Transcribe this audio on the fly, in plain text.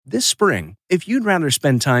This spring, if you'd rather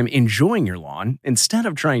spend time enjoying your lawn instead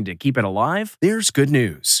of trying to keep it alive, there's good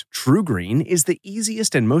news. TruGreen is the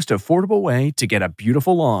easiest and most affordable way to get a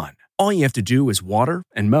beautiful lawn. All you have to do is water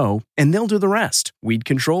and mow, and they'll do the rest. Weed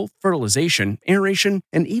control, fertilization, aeration,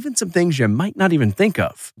 and even some things you might not even think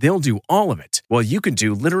of. They'll do all of it, while you can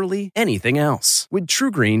do literally anything else. With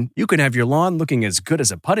TruGreen, you can have your lawn looking as good as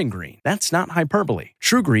a putting green. That's not hyperbole.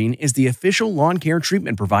 TruGreen is the official lawn care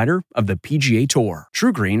treatment provider of the PGA Tour.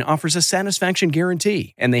 TruGreen offers a satisfaction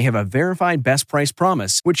guarantee, and they have a verified best price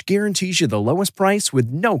promise, which guarantees you the lowest price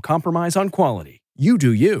with no compromise on quality. You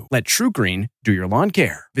do you. Let TruGreen do your lawn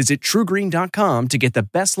care. Visit TruGreen.com to get the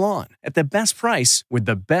best lawn at the best price with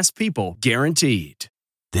the best people guaranteed.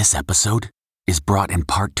 This episode is brought in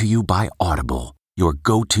part to you by Audible, your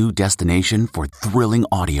go-to destination for thrilling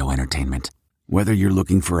audio entertainment. Whether you're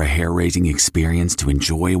looking for a hair-raising experience to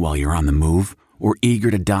enjoy while you're on the move or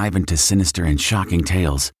eager to dive into sinister and shocking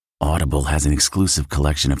tales, Audible has an exclusive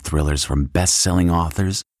collection of thrillers from best-selling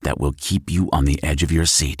authors that will keep you on the edge of your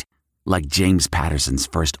seat. Like James Patterson's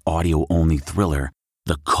first audio-only thriller,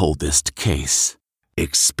 The Coldest Case.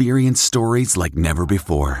 Experience stories like never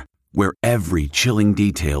before, where every chilling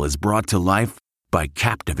detail is brought to life by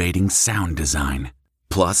captivating sound design.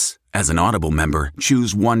 Plus, as an Audible member,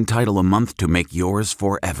 choose one title a month to make yours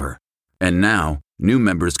forever. And now, new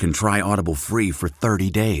members can try Audible free for 30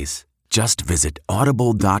 days. Just visit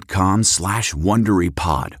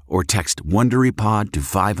audible.com/WonderyPod or text WonderyPod to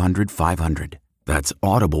 500-500. That's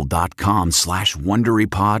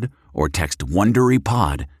audible.com/WonderyPod or text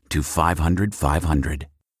WonderyPod to 500-500.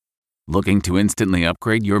 Looking to instantly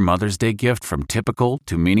upgrade your Mother's Day gift from typical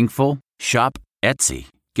to meaningful? Shop Etsy.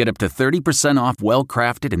 Get up to 30% off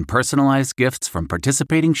well-crafted and personalized gifts from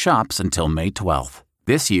participating shops until May 12th.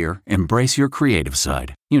 This year, embrace your creative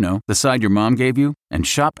side. You know, the side your mom gave you. And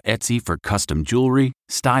shop Etsy for custom jewelry,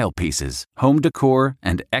 style pieces, home decor,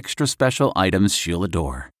 and extra special items she'll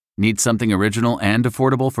adore. Need something original and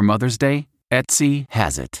affordable for Mother's Day? Etsy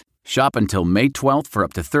has it. Shop until May 12th for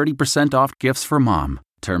up to 30% off gifts for mom.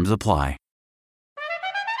 Terms apply.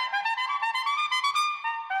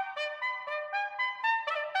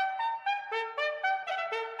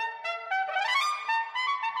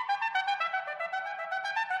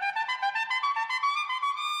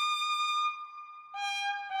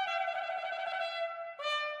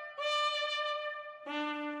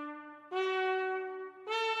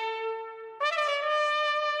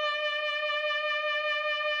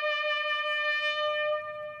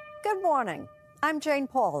 Good morning. I'm Jane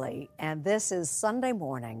Pauley, and this is Sunday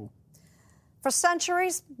Morning. For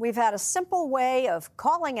centuries, we've had a simple way of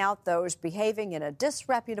calling out those behaving in a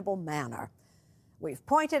disreputable manner. We've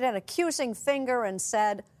pointed an accusing finger and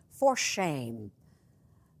said, "For shame."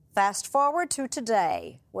 Fast forward to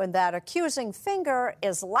today, when that accusing finger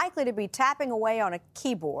is likely to be tapping away on a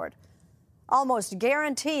keyboard, almost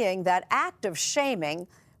guaranteeing that act of shaming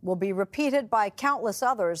will be repeated by countless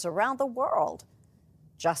others around the world.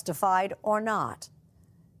 Justified or not.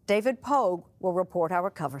 David Pogue will report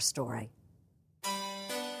our cover story.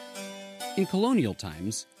 In colonial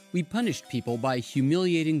times, we punished people by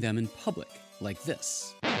humiliating them in public, like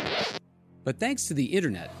this. But thanks to the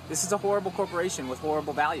internet, this is a horrible corporation with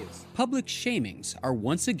horrible values. Public shamings are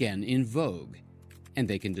once again in vogue, and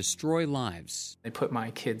they can destroy lives. They put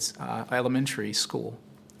my kids' elementary school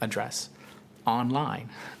address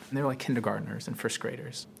online. And they were like kindergartners and first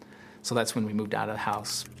graders. So that's when we moved out of the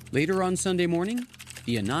house. Later on Sunday morning,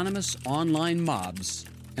 the anonymous online mobs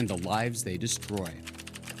and the lives they destroy.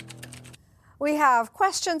 We have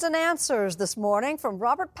questions and answers this morning from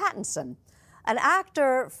Robert Pattinson, an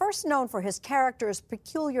actor first known for his character's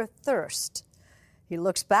peculiar thirst. He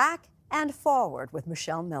looks back and forward with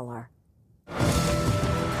Michelle Miller.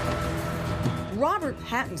 Robert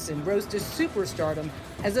Pattinson rose to superstardom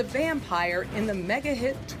as a vampire in the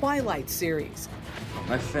mega-hit Twilight series.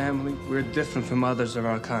 My family, we're different from others of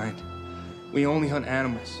our kind. We only hunt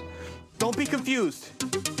animals. Don't be confused.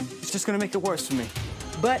 It's just gonna make it worse for me.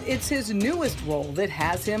 But it's his newest role that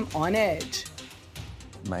has him on edge.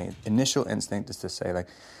 My initial instinct is to say, like,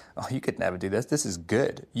 oh, you could never do this. This is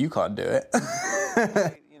good. You can't do it.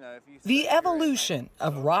 The evolution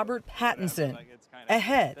of Robert Pattinson,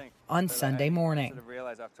 ahead on Sunday Morning.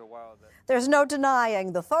 There's no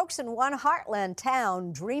denying the folks in one heartland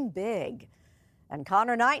town dream big. And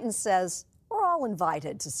Connor Knighton says we're all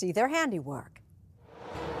invited to see their handiwork.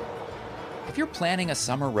 If you're planning a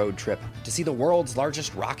summer road trip to see the world's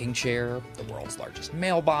largest rocking chair, the world's largest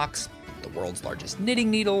mailbox, the world's largest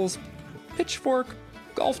knitting needles, pitchfork,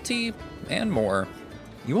 golf tee, and more,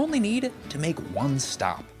 you only need to make one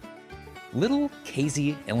stop. Little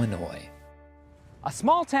Casey, Illinois. A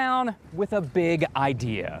small town with a big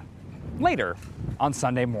idea. Later on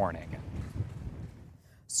Sunday morning.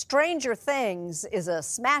 Stranger Things is a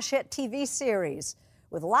smash hit TV series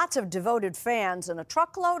with lots of devoted fans and a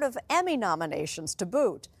truckload of Emmy nominations to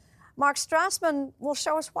boot. Mark Strassman will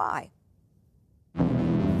show us why.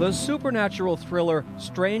 The supernatural thriller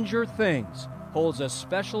Stranger Things holds a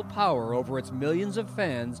special power over its millions of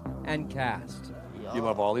fans and cast. You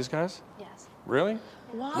love all these guys? Yes. Really?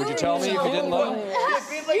 Why? Would you tell me if you didn't love them?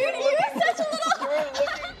 You're such a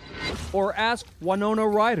little... Or ask Winona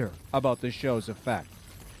Ryder about the show's effect.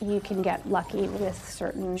 You can get lucky with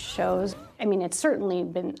certain shows. I mean, it's certainly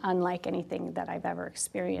been unlike anything that I've ever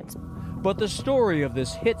experienced. But the story of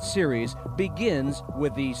this hit series begins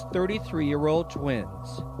with these 33-year-old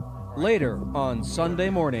twins. Later on Sunday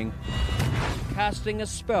morning, casting a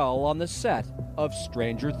spell on the set of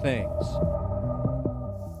Stranger Things.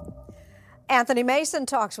 Anthony Mason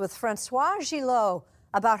talks with Francoise Gillot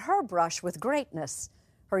about her brush with greatness,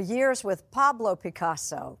 her years with Pablo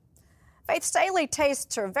Picasso. Faith Staley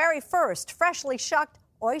tastes her very first freshly shucked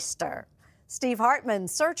oyster. Steve Hartman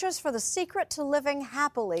searches for the secret to living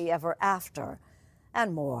happily ever after,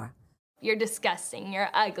 and more. You're disgusting, you're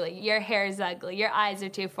ugly, your hair's ugly, your eyes are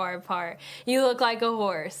too far apart, you look like a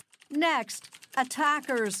horse. Next,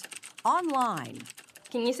 attackers online.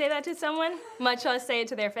 Can you say that to someone? Much less say it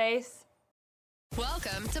to their face.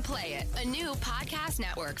 Welcome to Play It, a new podcast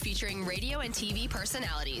network featuring radio and TV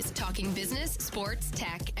personalities talking business, sports,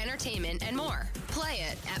 tech, entertainment, and more. Play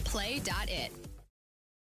it at play.it.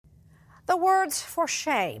 The words for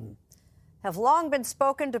shame have long been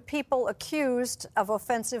spoken to people accused of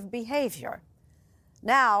offensive behavior.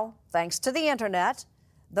 Now, thanks to the internet,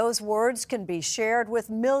 those words can be shared with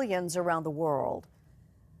millions around the world.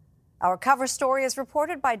 Our cover story is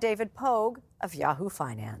reported by David Pogue of Yahoo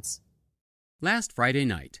Finance. Last Friday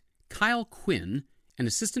night, Kyle Quinn, an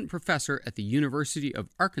assistant professor at the University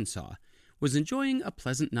of Arkansas, was enjoying a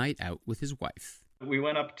pleasant night out with his wife. We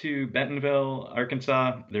went up to Bentonville,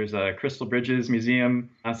 Arkansas. There's a Crystal Bridges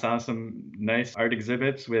Museum. I saw some nice art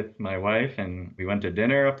exhibits with my wife, and we went to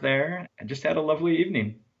dinner up there and just had a lovely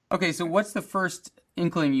evening. Okay, so what's the first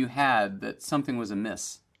inkling you had that something was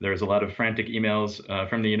amiss? There was a lot of frantic emails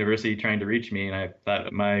from the university trying to reach me, and I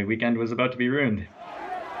thought my weekend was about to be ruined.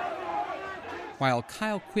 While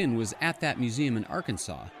Kyle Quinn was at that museum in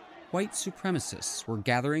Arkansas, white supremacists were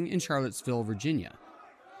gathering in Charlottesville, Virginia.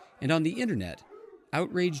 And on the internet,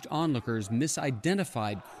 outraged onlookers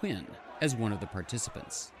misidentified Quinn as one of the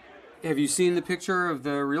participants. Have you seen the picture of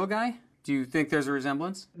the real guy? Do you think there's a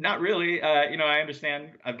resemblance? Not really. I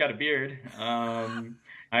understand I've got a beard. I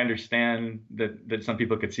understand that some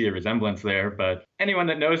people could see a resemblance there, but anyone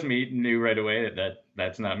that knows me knew right away that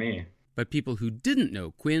that's not me. But people who didn't know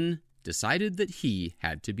Quinn decided that he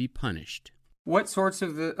had to be punished. What sorts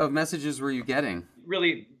of messages were you getting?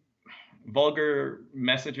 Really vulgar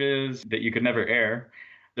messages that you could never air.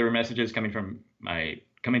 There were messages coming to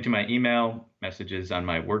my email, messages on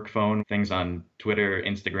my work phone, things on Twitter,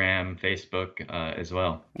 Instagram, Facebook as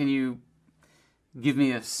well. Can you give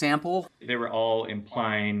me a sample? They were all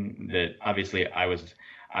implying that obviously I was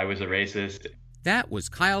a racist. That was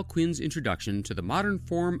Kyle Quinn's introduction to the modern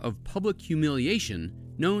form of public humiliation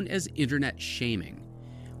known as internet shaming,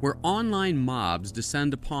 where online mobs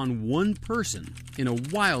descend upon one person in a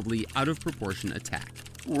wildly out-of-proportion attack.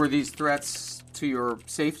 Were these threats to your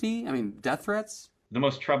safety? I mean, death threats? The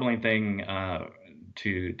most troubling thing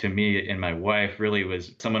to me and my wife really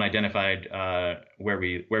was someone identified where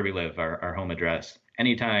we live, our home address.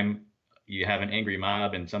 Anytime you have an angry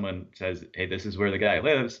mob and someone says, hey, this is where the guy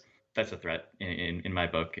lives, that's a threat in my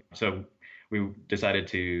book. So we decided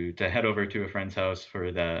to head over to a friend's house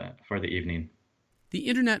for the evening. The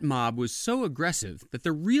internet mob was so aggressive that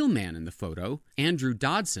the real man in the photo, Andrew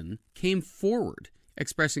Dodson, came forward,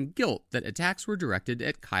 expressing guilt that attacks were directed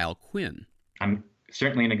at Kyle Quinn. I'm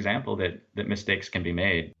certainly an example that mistakes can be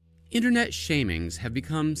made. Internet shamings have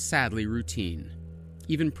become sadly routine.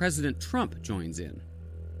 Even President Trump joins in.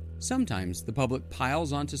 Sometimes the public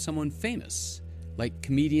piles onto someone famous, like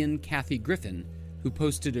comedian Kathy Griffin, who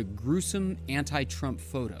posted a gruesome anti-Trump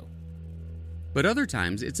photo. But other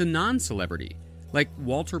times it's a non-celebrity, like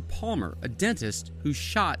Walter Palmer, a dentist who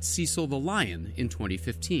shot Cecil the Lion in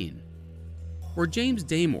 2015. Or James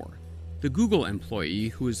Damore, the Google employee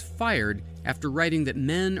who was fired after writing that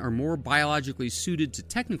men are more biologically suited to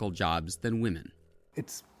technical jobs than women.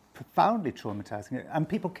 It's profoundly traumatizing, and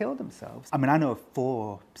people kill themselves. I mean, I know of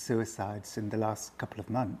 4 suicides in the last couple of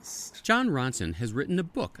months. John Ronson has written a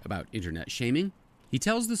book about internet shaming. He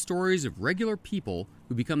tells the stories of regular people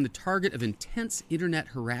who become the target of intense internet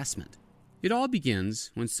harassment. It all begins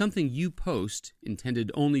when something you post,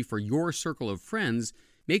 intended only for your circle of friends,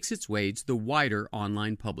 makes its way to the wider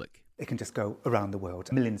online public. It can just go around the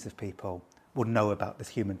world. Millions of people will know about this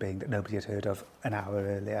human being that nobody had heard of an hour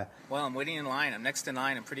earlier. Well, I'm waiting in line. I'm next in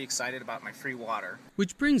line. I'm pretty excited about my free water.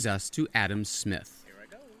 Which brings us to Adam Smith.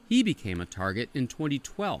 He became a target in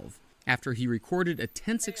 2012 after he recorded a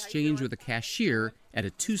tense exchange with a cashier at a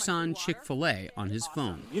Tucson Chick-fil-A on his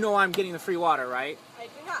phone. You know why I'm getting the free water, right? I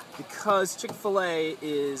do not. Because Chick-fil-A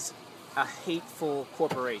is a hateful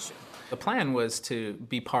corporation. The plan was to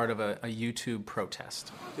be part of a YouTube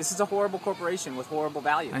protest. This is a horrible corporation with horrible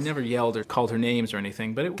values. I never yelled or called her names or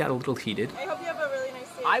anything, but it got a little heated. I hope you have a really nice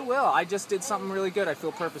day. I will. I just did something really good. I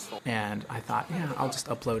feel purposeful. And I thought, yeah, I'll just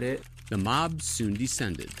upload it. The mob soon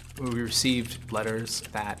descended. We received letters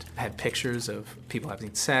that had pictures of people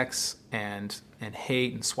having sex and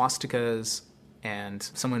hate and swastikas, and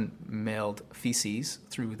someone mailed feces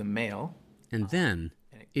through the mail. And then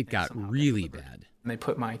it got really bad. And they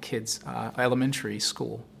put my kid's elementary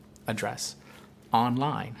school address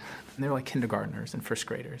online. And they were like kindergartners and first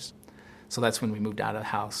graders. So that's when we moved out of the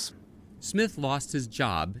house. Smith lost his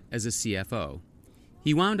job as a CFO.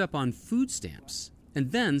 He wound up on food stamps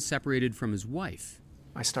and then separated from his wife.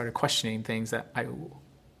 I started questioning things that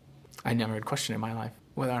I never had questioned in my life,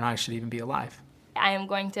 whether or not I should even be alive. I am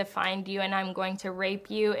going to find you and I'm going to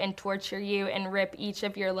rape you and torture you and rip each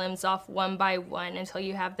of your limbs off one by one until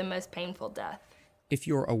you have the most painful death. If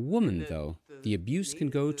you're a woman, though, the abuse can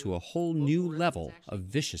go to a whole new level of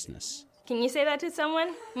viciousness. Can you say that to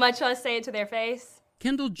someone, much less say it to their face?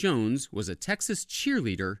 Kendall Jones was a Texas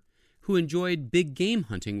cheerleader who enjoyed big game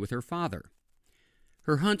hunting with her father.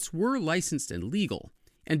 Her hunts were licensed and legal,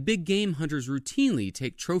 and big game hunters routinely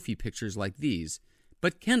take trophy pictures like these,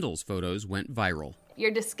 but Kendall's photos went viral. You're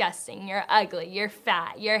disgusting, you're ugly, you're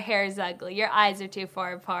fat, your hair's ugly, your eyes are too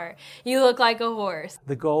far apart, you look like a horse.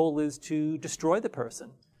 The goal is to destroy the person.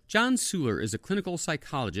 John Suhler is a clinical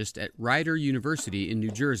psychologist at Rider University in New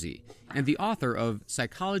Jersey and the author of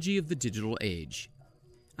Psychology of the Digital Age.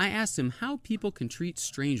 I asked him how people can treat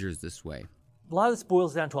strangers this way. A lot of this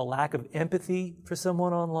boils down to a lack of empathy for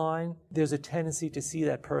someone online. There's a tendency to see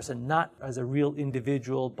that person not as a real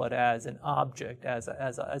individual, but as an object, as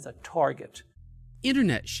a target.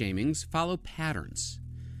 Internet shamings follow patterns.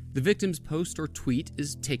 The victim's post or tweet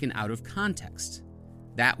is taken out of context.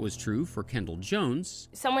 That was true for Kendall Jones.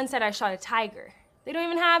 Someone said I shot a tiger. They don't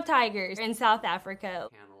even have tigers in South Africa.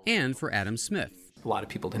 And for Adam Smith. A lot of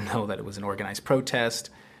people didn't know that it was an organized protest.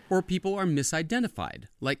 Or people are misidentified,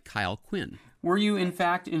 like Kyle Quinn. Were you, in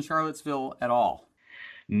fact, in Charlottesville at all?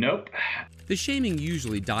 Nope. The shaming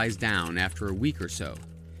usually dies down after a week or so.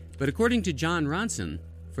 But according to John Ronson,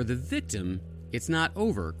 for the victim, it's not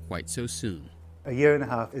over quite so soon. A year and a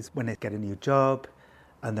half is when they get a new job,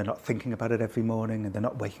 and they're not thinking about it every morning, and they're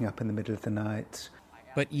not waking up in the middle of the night.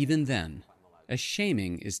 But even then, a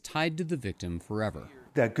shaming is tied to the victim forever.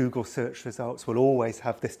 Their Google search results will always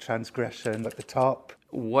have this transgression at the top.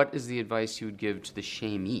 What is the advice you would give to the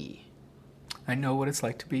shamee? I know what it's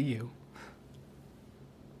like to be you.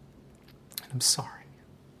 I'm sorry.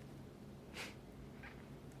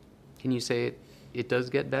 Can you say it does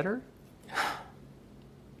get better?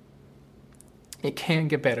 It can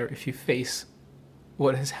get better if you face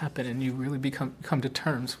what has happened and you really come to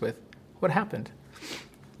terms with what happened.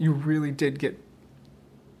 You really did get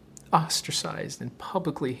ostracized and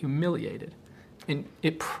publicly humiliated, and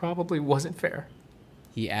it probably wasn't fair.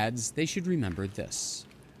 He adds they should remember this.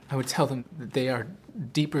 I would tell them that they are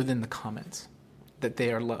deeper than the comments, that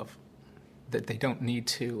they are love, that they don't need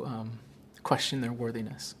to question their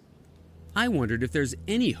worthiness. I wondered if there's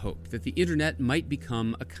any hope that the internet might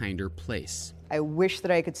become a kinder place. I wish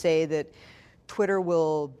that I could say that Twitter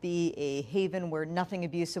will be a haven where nothing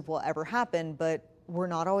abusive will ever happen, but we're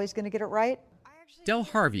not always going to get it right. Del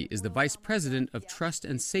Harvey is the vice president of trust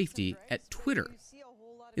and safety at Twitter.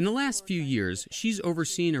 In the last few years, she's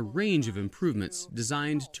overseen a range of improvements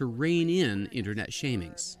designed to rein in internet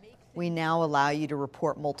shamings. We now allow you to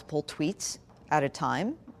report multiple tweets at a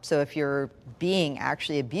time. So if you're being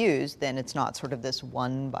actually abused, then it's not sort of this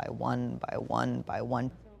one by one by one by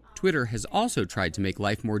one. Twitter has also tried to make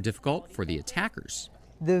life more difficult for the attackers.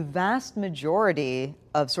 The vast majority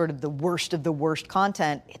of sort of the worst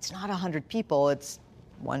content, it's not 100 people, it's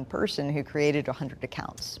one person who created 100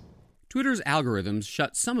 accounts. Twitter's algorithms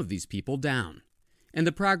shut some of these people down. And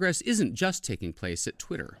the progress isn't just taking place at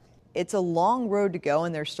Twitter. It's a long road to go,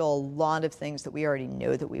 and there's still a lot of things that we already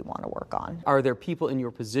know that we want to work on. Are there people in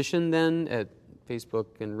your position then at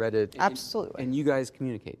Facebook and Reddit? Absolutely. And you guys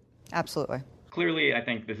communicate? Absolutely. Clearly, I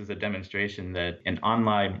think this is a demonstration that an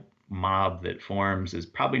online mob that forms is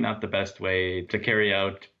probably not the best way to carry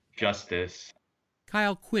out justice.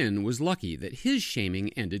 Kyle Quinn was lucky that his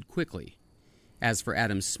shaming ended quickly. As for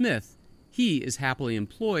Adam Smith, he is happily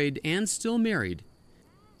employed and still married.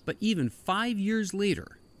 But even 5 years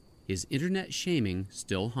later, his internet shaming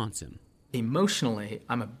still haunts him. Emotionally,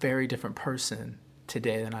 I'm a very different person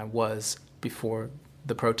today than I was before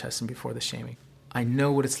the protests and before the shaming. I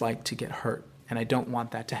know what it's like to get hurt, and I don't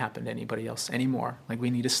want that to happen to anybody else anymore. Like, we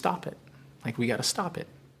need to stop it. Like, we got to stop it.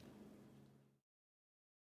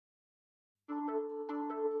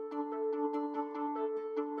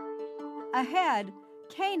 Ahead,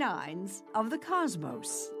 canines of the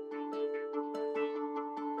cosmos.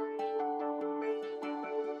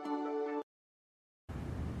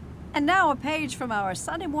 And now a page from our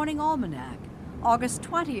Sunday Morning Almanac, August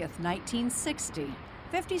 20th, 1960,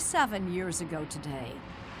 57 years ago today.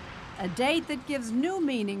 A date that gives new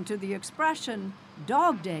meaning to the expression,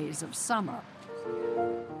 dog days of summer.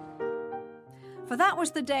 For that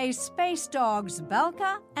was the day space dogs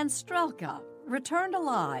Belka and Strelka returned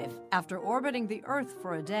alive after orbiting the Earth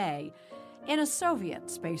for a day in a Soviet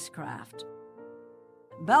spacecraft.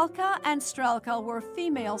 Belka and Strelka were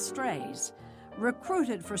female strays,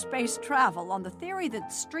 recruited for space travel on the theory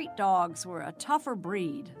that street dogs were a tougher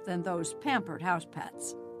breed than those pampered house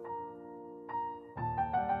pets.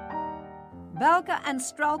 Belka and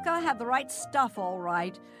Strelka had the right stuff, all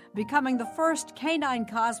right, becoming the first canine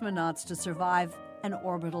cosmonauts to survive an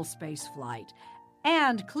orbital space flight,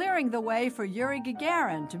 and clearing the way for Yuri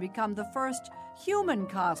Gagarin to become the first human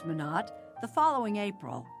cosmonaut the following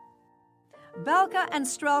April. Belka and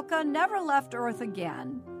Strelka never left Earth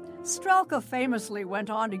again. Strelka famously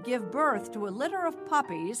went on to give birth to a litter of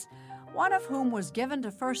puppies, one of whom was given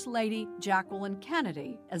to First Lady Jacqueline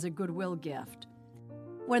Kennedy as a goodwill gift.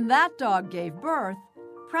 When that dog gave birth,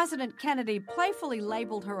 President Kennedy playfully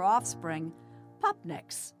labeled her offspring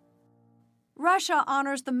Pupniks. Russia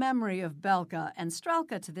honors the memory of Belka and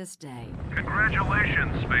Strelka to this day.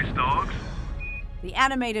 Congratulations, space dogs. The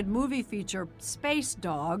animated movie feature Space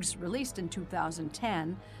Dogs, released in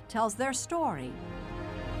 2010, tells their story.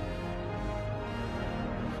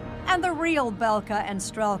 And the real Belka and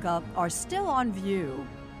Strelka are still on view,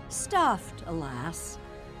 stuffed, alas,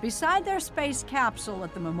 beside their space capsule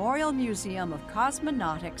at the Memorial Museum of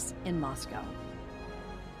Cosmonautics in Moscow.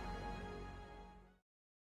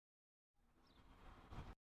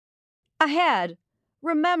 Ahead,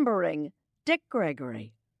 remembering Dick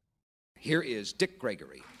Gregory. Here is Dick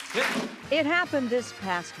Gregory. It happened this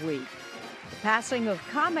past week. The passing of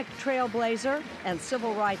comic trailblazer and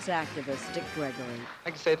civil rights activist Dick Gregory. I'd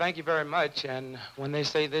like to say thank you very much, and when they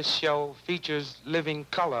say this show features living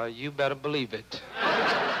color, you better believe it.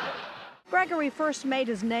 Gregory first made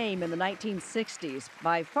his name in the 1960s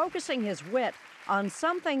by focusing his wit on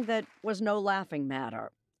something that was no laughing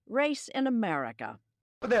matter: race in America.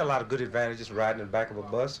 But there are a lot of good advantages to riding in the back of a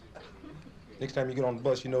bus. Next time you get on the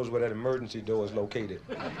bus, you know where that emergency door is located.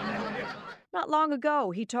 Not long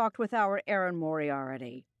ago, he talked with our Erin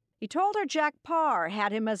Moriarty. He told her Jack Parr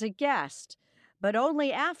had him as a guest, but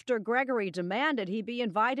only after Gregory demanded he be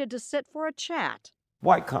invited to sit for a chat.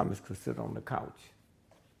 White comics could sit on the couch.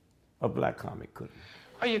 A black comic couldn't.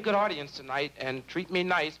 Are you a good audience tonight, and treat me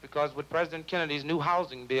nice, because with President Kennedy's new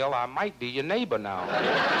housing bill, I might be your neighbor now.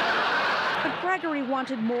 But Gregory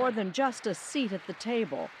wanted more than just a seat at the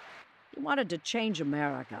table. He wanted to change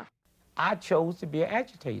America. I chose to be an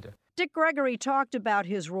agitator. Dick Gregory talked about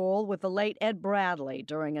his role with the late Ed Bradley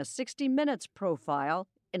during a 60 Minutes profile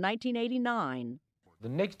in 1989. The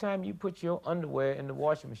next time you put your underwear in the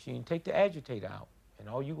washing machine, take the agitator out, and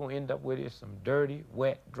all you're going to end up with is some dirty,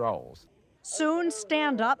 wet drawers. Soon,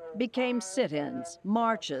 stand-up became sit-ins,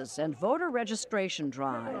 marches, and voter registration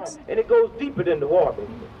drives. And it goes deeper than the war,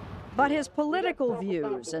 baby. But his political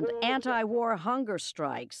views and anti-war hunger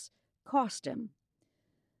strikes cost him.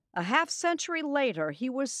 A half-century later, he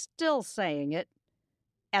was still saying it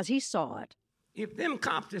as he saw it. If them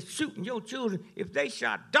cops that's shooting your children, if they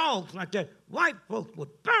shot dogs like that, white folks would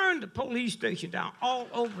burn the police station down all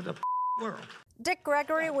over the world. Dick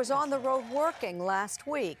Gregory was on the road working last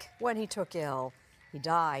week when he took ill. He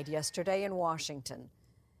died yesterday in Washington.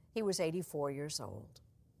 He was 84 years old.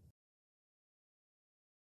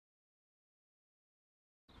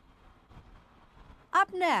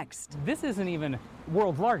 Up next. This isn't even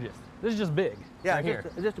world's largest. This is just big. Yeah, right here.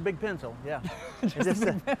 It's just a big pencil, yeah. Just a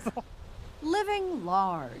big pencil. Living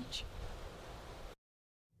large.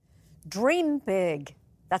 Dream big.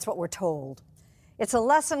 That's what we're told. It's a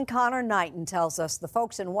lesson Connor Knighton tells us the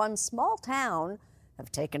folks in one small town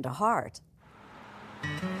have taken to heart.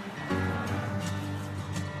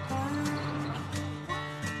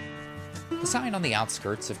 The sign on the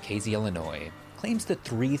outskirts of Casey, Illinois, claims that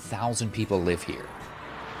 3,000 people live here.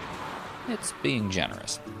 It's being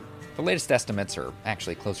generous. The latest estimates are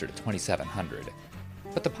actually closer to 2,700.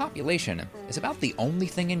 But the population is about the only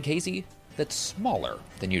thing in Casey that's smaller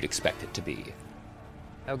than you'd expect it to be.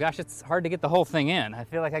 Oh gosh, it's hard to get the whole thing in. I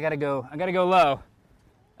feel like I gotta go low.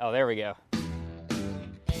 Oh, there we go.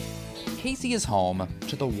 Casey is home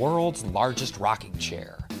to the world's largest rocking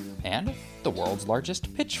chair, and the world's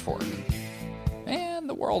largest pitchfork, and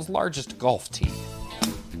the world's largest golf tee.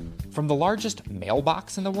 From the largest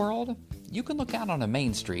mailbox in the world, you can look out on a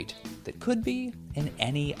main street that could be in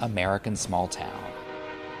any American small town.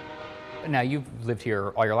 Now, you've lived here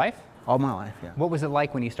all your life? All my life, yeah. What was it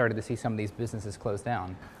like when you started to see some of these businesses close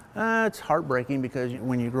down? It's heartbreaking because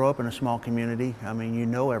when you grow up in a small community, I mean, you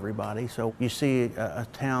know everybody, so you see a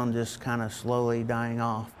town just kind of slowly dying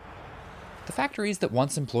off. The factories that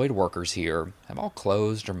once employed workers here have all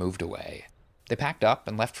closed or moved away. They packed up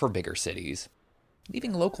and left for bigger cities,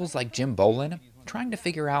 leaving locals like Jim Bolin trying to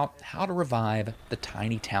figure out how to revive the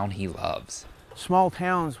tiny town he loves. Small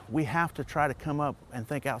towns, we have to try to come up and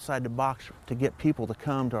think outside the box to get people to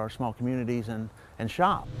come to our small communities and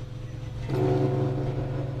shop.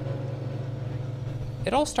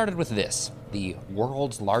 It all started with this, the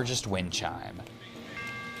world's largest wind chime.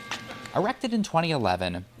 Erected in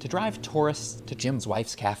 2011 to drive tourists to Jim's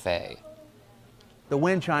wife's cafe. The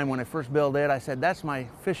wind chime, when I first built it, I said, that's my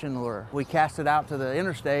fishing lure. We cast it out to the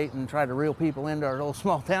interstate and tried to reel people into our little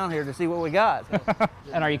small town here to see what we got.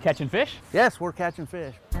 And are you catching fish? Yes, we're catching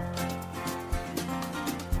fish.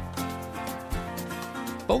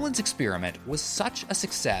 Bolin's experiment was such a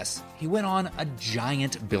success, he went on a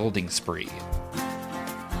giant building spree.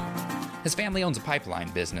 His family owns a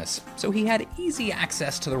pipeline business, so he had easy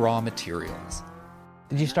access to the raw materials.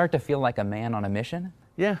 Did you start to feel like a man on a mission?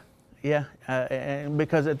 Yeah. And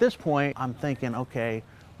because at this point, I'm thinking, okay,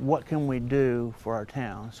 what can we do for our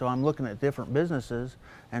town? So I'm looking at different businesses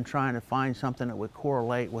and trying to find something that would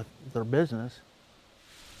correlate with their business.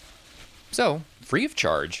 So, free of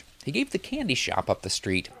charge, he gave the candy shop up the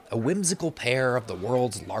street a whimsical pair of the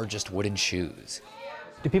world's largest wooden shoes.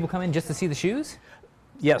 Do people come in just to see the shoes?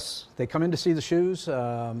 Yes, they come in to see the shoes,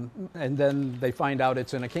 and then they find out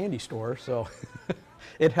it's in a candy store, so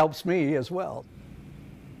it helps me as well.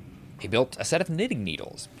 He built a set of knitting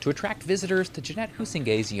needles to attract visitors to Jeanette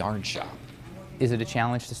Husinge's yarn shop. Is it a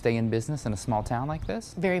challenge to stay in business in a small town like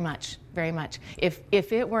this? Very much, very much.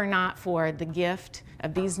 If it were not for the gift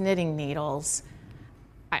of these knitting needles,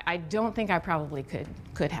 I don't think I probably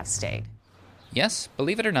could have stayed. Yes,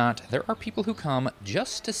 believe it or not, there are people who come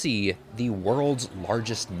just to see the world's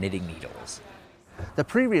largest knitting needles. The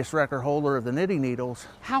previous record holder of the knitting needles.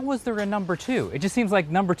 How was there a number 2? It just seems like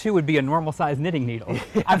number 2 would be a normal size knitting needle.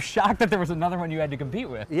 Yeah. I'm shocked that there was another one you had to compete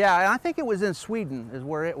with. Yeah, I think it was in Sweden is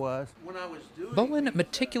where it was. Bolin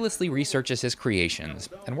meticulously researches his creations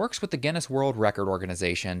and works with the Guinness World Record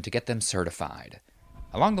Organization to get them certified.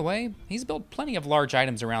 Along the way, he's built plenty of large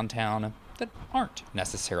items around town that aren't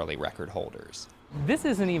necessarily record holders. This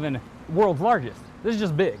isn't even world's largest. This is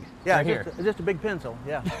just big. Yeah, right here. Just a big pencil,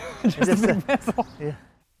 yeah. just a big pencil. Yeah.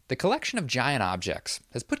 The collection of giant objects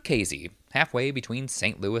has put Casey, halfway between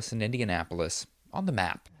St. Louis and Indianapolis, on the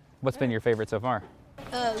map. What's been your favorite so far?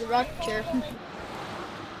 The rocking chair.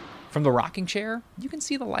 From the rocking chair, you can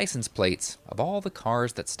see the license plates of all the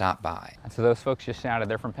cars that stop by. So those folks just shouted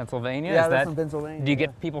they're from Pennsylvania? Yeah, they're from Pennsylvania. Do you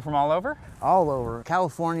get people from all over? All over.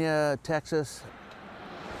 California, Texas.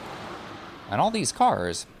 And all these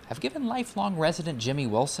cars have given lifelong resident Jimmy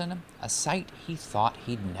Wilson a sight he thought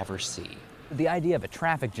he'd never see. The idea of a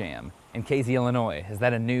traffic jam in Casey, Illinois, is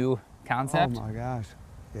that a new concept? Oh my gosh,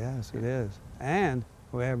 yes it is. And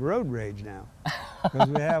we have road rage now because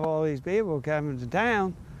we have all these people coming to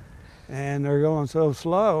town and they're going so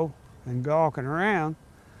slow and gawking around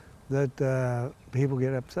that people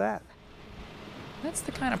get upset. That's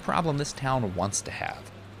the kind of problem this town wants to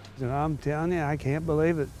have. And I'm telling you, I can't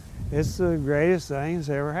believe it. It's the greatest thing that's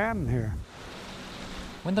ever happened here.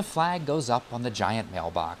 When the flag goes up on the giant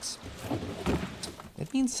mailbox,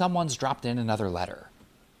 it means someone's dropped in another letter.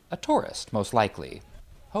 A tourist, most likely,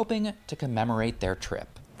 hoping to commemorate their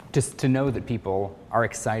trip. Just to know that people are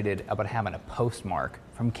excited about having a postmark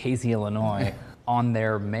from Casey, Illinois on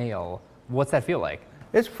their mail. What's that feel like?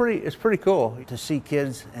 It's pretty cool to see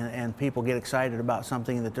kids and people get excited about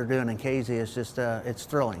something that they're doing in Casey. It's just, it's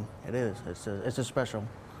thrilling. It is. It's a special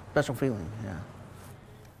feeling, yeah.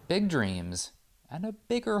 Big dreams and a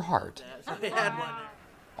bigger heart.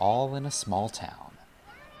 All in a small town.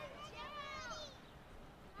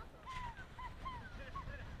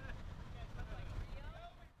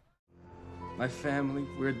 My family,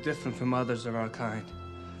 we're different from others of our kind.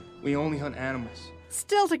 We only hunt animals.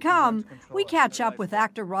 Still to come, we catch up with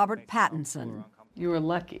actor Robert Pattinson. You were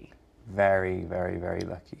lucky. Very, very, very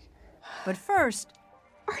lucky. But first,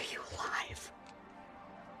 are you alive?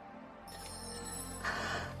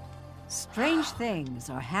 Strange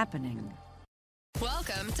things are happening.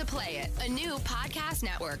 Welcome to Play It, a new podcast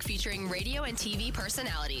network featuring radio and TV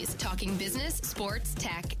personalities talking business, sports,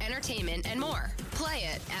 tech, entertainment, and more. Play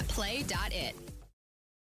it at play.it.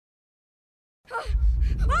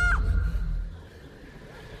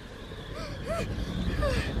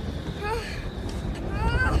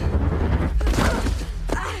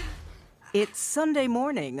 It's Sunday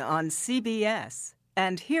morning on CBS,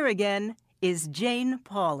 and here again is Jane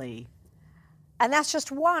Pauley. And that's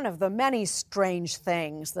just one of the many strange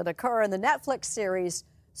things that occur in the Netflix series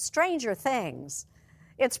Stranger Things.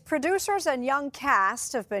 Its producers and young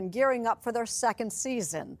cast have been gearing up for their second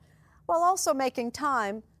season, while also making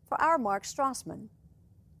time for our Mark Strassman.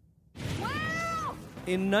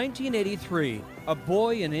 In 1983, a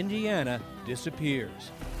boy in Indiana disappears.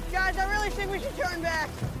 Guys, I really think we should turn back.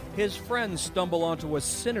 His friends stumble onto a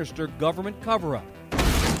sinister government cover-up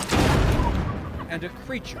and a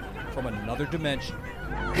creature from another dimension.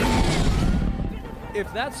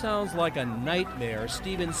 If that sounds like a nightmare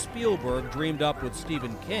Steven Spielberg dreamed up with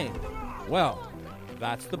Stephen King, well,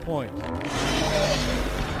 that's the point.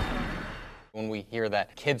 When we hear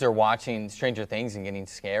that kids are watching Stranger Things and getting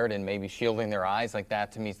scared and maybe shielding their eyes, like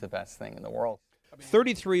that to me is the best thing in the world.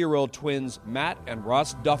 33-year-old twins Matt and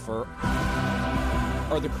Ross Duffer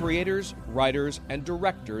are the creators, writers, and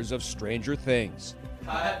directors of Stranger Things.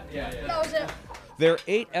 That was it. Their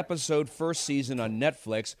 8-episode first season on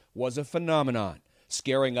Netflix was a phenomenon,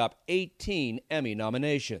 scaring up 18 Emmy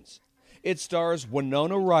nominations. It stars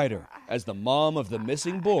Winona Ryder as the mom of the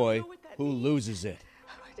missing boy who loses it.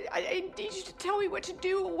 I need you to tell me what to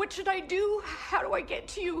do. What should I do? How do I get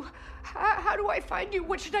to you? How do I find you?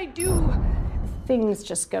 What should I do? Things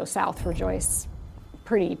just go south for Joyce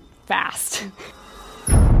pretty fast.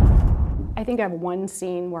 I think I have one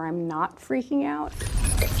scene where I'm not freaking out.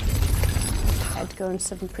 I had to go into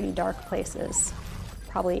some pretty dark places,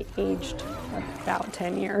 probably aged about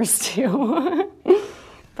 10 years too.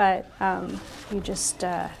 But you just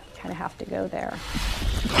kind of have to go there.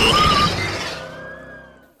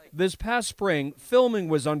 This past spring, filming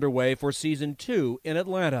was underway for season 2 in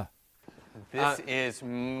Atlanta. This is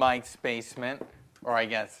Mike's basement, or I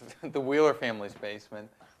guess the Wheeler family's basement,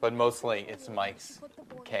 but mostly it's Mike's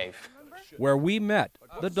cave. Where we met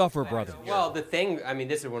the Duffer Brothers. Well, The Thing, I mean,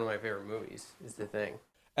 this is one of my favorite movies, is The Thing.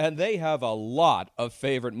 And they have a lot of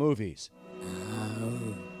favorite movies.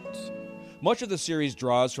 Much of the series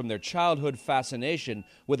draws from their childhood fascination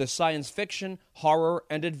with the science fiction, horror,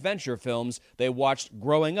 and adventure films they watched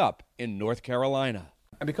growing up in North Carolina.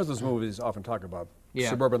 And because those movies often talk about Yeah.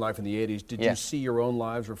 suburban life in the 80s, did you see your own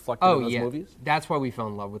lives reflected in those movies? That's why we fell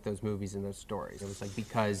in love with those movies and those stories. It was like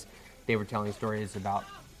because they were telling stories about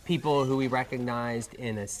people who we recognized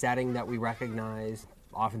in a setting that we recognized,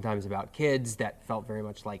 oftentimes about kids that felt very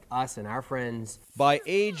much like us and our friends. By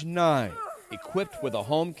age 9, equipped with a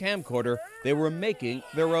home camcorder, they were making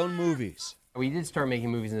their own movies. We did start making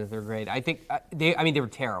movies in the 3rd grade. I think, they were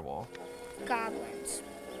terrible. Goblins.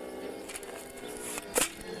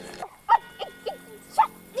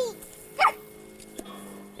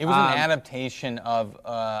 It was an adaptation of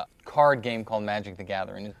a card game called Magic the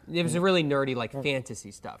Gathering. It was a really nerdy, like, fantasy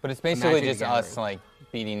stuff. But it's basically just us, like,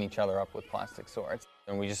 beating each other up with plastic swords.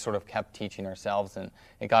 And we just sort of kept teaching ourselves, and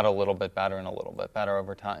it got a little bit better and a little bit better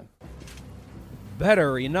over time.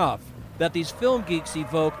 Better enough that these film geeks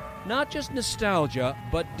evoke not just nostalgia,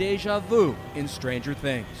 but deja vu in Stranger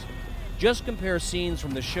Things. Just compare scenes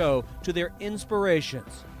from the show to their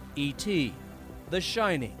inspirations: E.T., The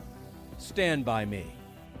Shining, Stand By Me.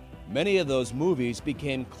 Many of those movies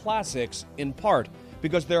became classics in part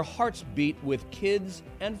because their hearts beat with kids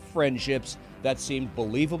and friendships that seemed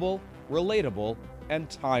believable, relatable, and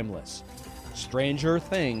timeless. Stranger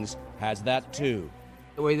Things has that too.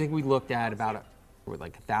 I think we looked at about with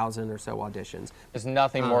like 1,000 or so auditions. There's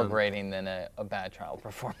nothing more grating than a bad child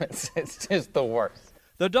performance. It's just the worst.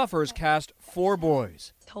 The Duffers cast 4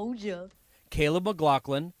 boys. Told you. Caleb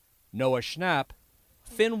McLaughlin, Noah Schnapp,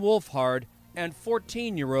 Finn Wolfhard, and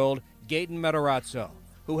 14-year-old Gaten Matarazzo,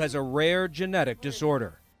 who has a rare genetic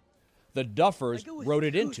disorder. The Duffers wrote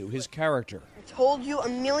it into his character. I told you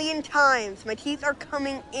 1,000,000 times. My teeth are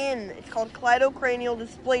coming in. It's called cleidocranial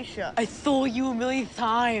dysplasia. I told you 1,000,000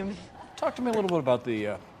 times. Talk to me a little bit about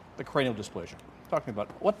the cranial dysplasia. Talk to me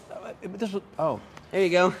about what this was. Oh, there you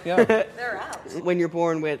go. Yeah. They're out. When you're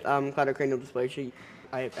born with cleidocranial dysplasia,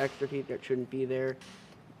 I have extra teeth that shouldn't be there.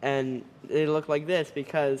 And they look like this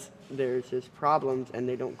because there's just problems and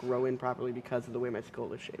they don't grow in properly because of the way my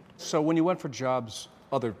skull is shaped. So when you went for jobs,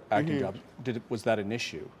 other acting jobs, was that an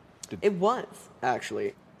issue? It was,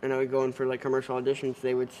 actually. And I would go in for like commercial auditions,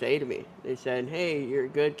 they would say to me, they said, hey, you're a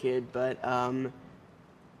good kid, but you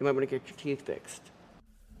might want to get your teeth fixed.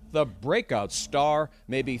 The breakout star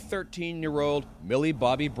may be 13-year-old Millie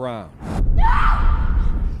Bobby Brown.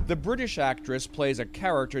 The British actress plays a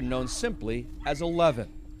character known simply as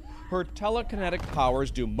 11. Her telekinetic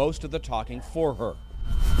powers do most of the talking for her.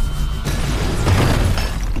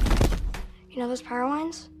 You know those power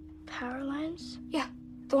lines? Power lines? Yeah,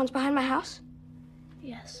 the ones behind my house?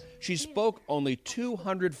 Yes. She spoke only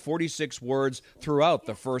 246 words throughout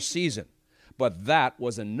the first season, but that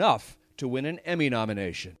was enough to win an Emmy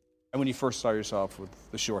nomination. And when you first saw yourself with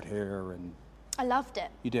the short hair and... I loved it.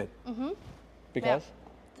 You did? Mm-hmm. Because?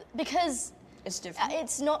 Yeah. Because... It's different.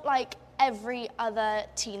 It's not like every other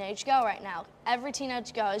teenage girl right now. Every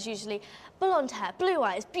teenage girl is usually blonde hair, blue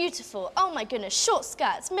eyes, beautiful. Oh my goodness, short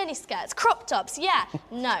skirts, mini skirts, crop tops. Yeah,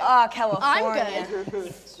 no. Oh, California. I'm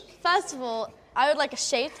good. First of all, I would like a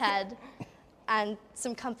shaved head and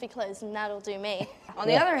some comfy clothes, and that'll do me. On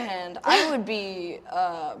the other hand, I would be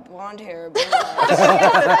blonde hair, blue eyes.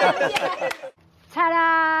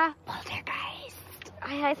 Ta-da! Poltergeist.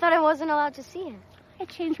 I thought I wasn't allowed to see him. I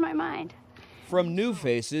changed my mind. From new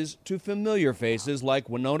faces to familiar faces like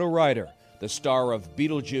Winona Ryder, the star of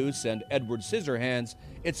Beetlejuice and Edward Scissorhands,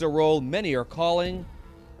 it's a role many are calling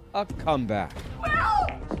a comeback.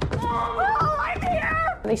 I'm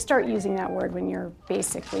here! They start using that word when you're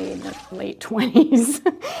basically in your late 20s.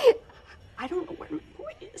 I don't know where my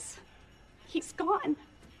boy is. He's gone.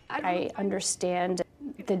 I understand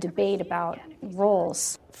the debate about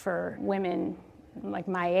roles for women like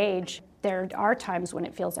my age. There are times when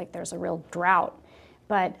it feels like there's a real drought,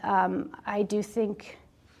 but I do think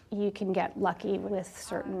you can get lucky with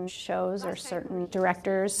certain shows or certain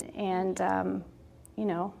directors, and you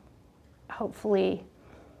know, hopefully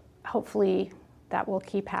that will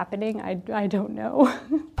keep happening. I don't know.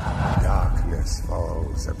 Darkness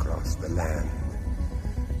falls across the land.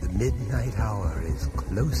 The midnight hour is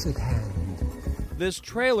close at hand. This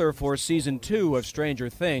trailer for Season 2 of Stranger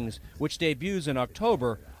Things, which debuts in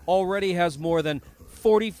October, already has more than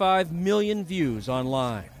 45 million views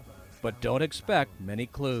online. But don't expect many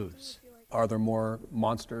clues. Are there more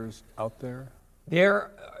monsters out there?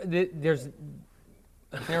 There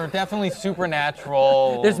are definitely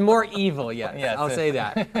supernatural. There's more evil, yes. Yes, I'll say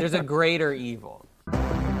that. There's a greater evil.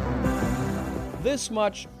 This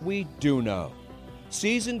much we do know.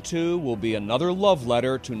 Season 2 will be another love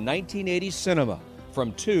letter to 1980 cinema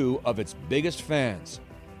from two of its biggest fans.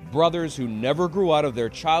 Brothers who never grew out of their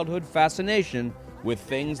childhood fascination with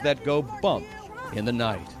things that go bump in the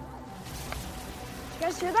night. You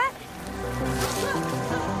guys hear that?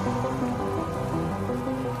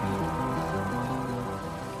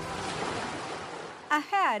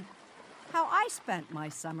 Ahead, how I spent my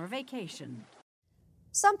summer vacation.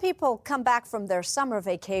 Some people come back from their summer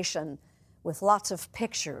vacation with lots of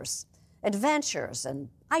pictures, adventures, and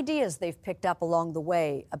ideas they've picked up along the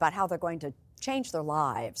way about how they're going to change their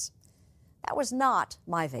lives. That was not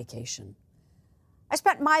my vacation. I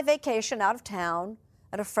spent my vacation out of town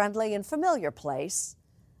at a friendly and familiar place,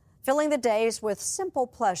 filling the days with simple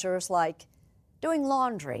pleasures like doing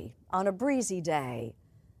laundry on a breezy day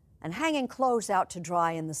and hanging clothes out to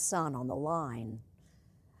dry in the sun on the line.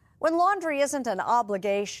 When laundry isn't an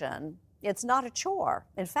obligation, it's not a chore.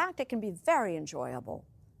 In fact, it can be very enjoyable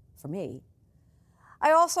for me.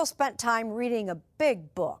 I also spent time reading a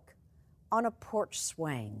big book on a porch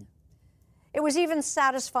swing. It was even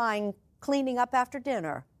satisfying cleaning up after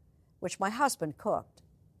dinner, which my husband cooked.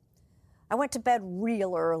 I went to bed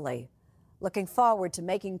real early, looking forward to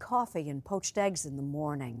making coffee and poached eggs in the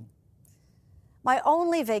morning. My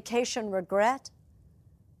only vacation regret,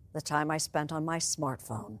 the time I spent on my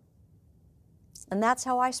smartphone. And that's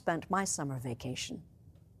how I spent my summer vacation.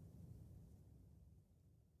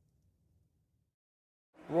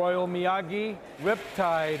 Royal Miyagi,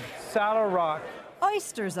 Riptide, Saddle Rock.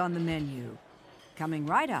 Oysters on the menu. Coming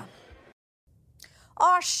right up.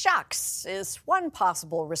 Aw shucks is one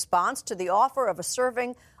possible response to the offer of a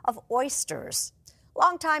serving of oysters.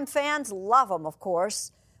 Longtime fans love them, of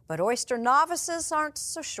course, but oyster novices aren't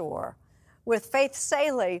so sure. With Faith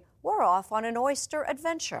Saley, we're off on an oyster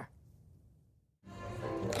adventure.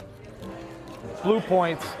 Blue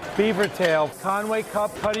Points, Beaver Tail, Conway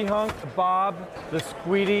Cup, Putty Hunk, Bob, the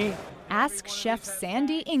Squeedy. Ask Chef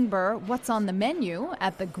Sandy Ingber what's on the menu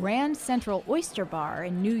at the Grand Central Oyster Bar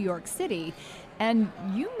in New York City, and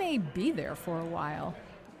you may be there for a while.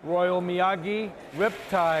 Royal Miyagi,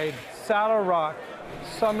 Riptide, Saddle Rock,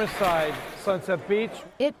 Summerside, Sunset Beach.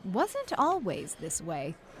 It wasn't always this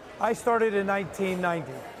way. I started in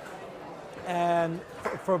 1990, and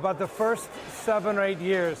for about the first 7 or 8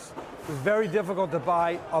 years, it was very difficult to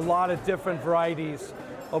buy a lot of different varieties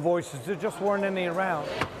of oysters. There just weren't any around.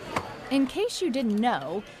 In case you didn't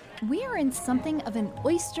know, we are in something of an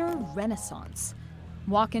oyster renaissance.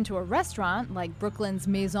 Walk into a restaurant like Brooklyn's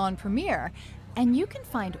Maison Premiere, and you can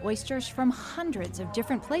find oysters from hundreds of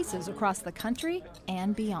different places across the country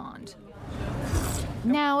and beyond.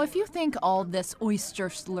 Now, if you think all this oyster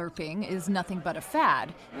slurping is nothing but a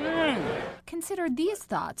fad, consider these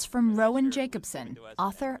thoughts from Rowan Jacobson,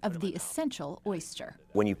 author of The Essential Oyster.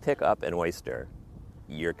 When you pick up an oyster,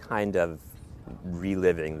 you're kind of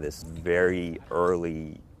reliving this very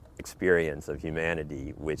early experience of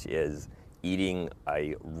humanity, which is eating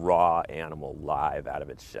a raw animal live out of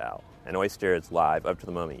its shell. An oyster is live up to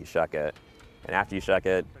the moment you shuck it, and after you shuck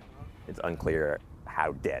it, it's unclear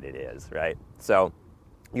how dead it is, right? So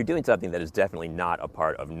you're doing something that is definitely not a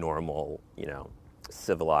part of normal,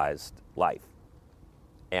 civilized life.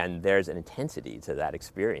 And there's an intensity to that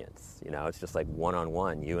experience. It's just like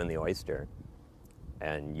one-on-one, you and the oyster.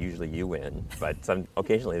 And usually you win, but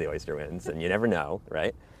occasionally the oyster wins, and you never know,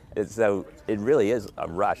 right? So it really is a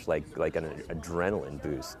rush, like an adrenaline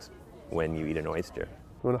boost when you eat an oyster.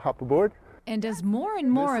 You want to hop aboard? And as more and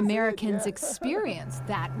more Americans experience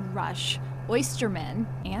that rush, oystermen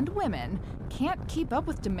and women can't keep up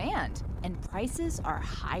with demand, and prices are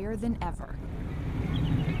higher than ever.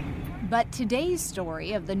 But today's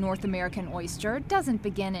story of the North American oyster doesn't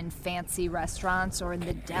begin in fancy restaurants or in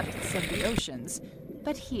the depths of the oceans,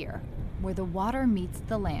 but here, where the water meets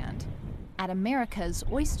the land, at America's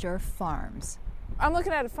oyster farms. I'm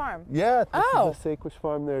looking at a farm. Yeah, this is the Saquish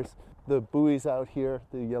farm. There's the buoys out here.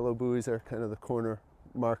 The yellow buoys are kind of the corner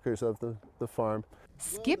markers of the farm.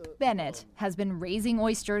 Skip Bennett has been raising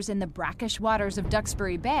oysters in the brackish waters of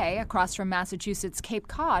Duxbury Bay across from Massachusetts' Cape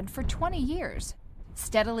Cod for 20 years,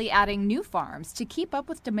 steadily adding new farms to keep up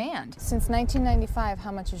with demand. Since 1995,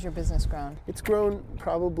 how much has your business grown? It's grown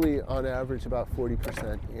probably on average about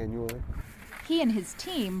 40% annually. He and his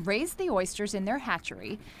team raised the oysters in their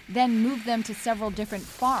hatchery, then moved them to several different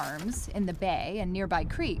farms in the bay and nearby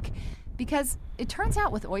creek, because it turns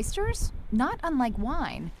out with oysters, not unlike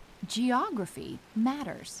wine, geography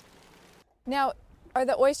matters. Now, are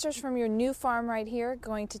the oysters from your new farm right here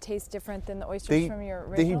going to taste different than the oysters from your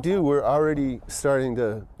original They do. farm? We're already starting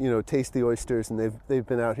to, taste the oysters, and they've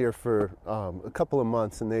been out here for a couple of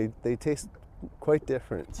months, and they taste quite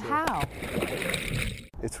different. So. How?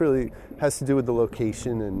 It's really has to do with the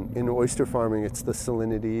location, and in oyster farming, it's the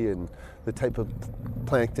salinity and the type of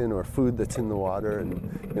plankton or food that's in the water, and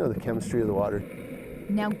the chemistry of the water.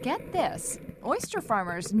 Now get this, oyster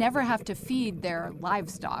farmers never have to feed their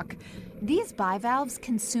livestock. These bivalves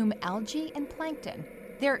consume algae and plankton.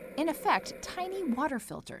 They're, in effect, tiny water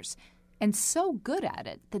filters, and so good at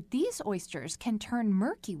it that these oysters can turn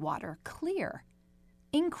murky water clear.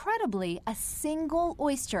 Incredibly, a single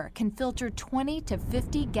oyster can filter 20 to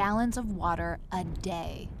 50 gallons of water a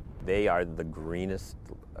day. They are the greenest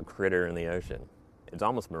critter in the ocean. It's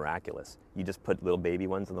almost miraculous. You just put little baby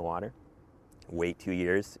ones in the water, wait 2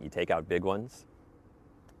 years, you take out big ones,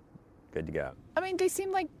 good to go. I mean, they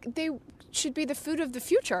seem like they should be the food of the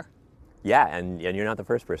future. Yeah, and you're not the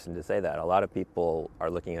first person to say that. A lot of people are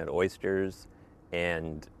looking at oysters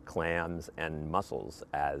and clams and mussels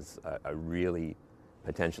as a really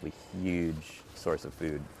potentially huge source of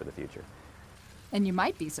food for the future. And you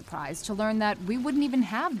might be surprised to learn that we wouldn't even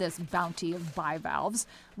have this bounty of bivalves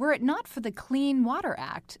were it not for the Clean Water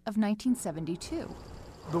Act of 1972.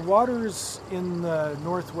 The waters in the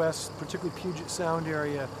Northwest, particularly Puget Sound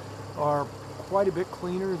area, are quite a bit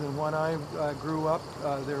cleaner than when I grew up.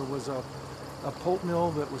 There was a pulp mill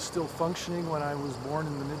that was still functioning when I was born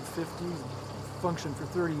in the mid-50s, functioned for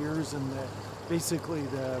 30 years, and basically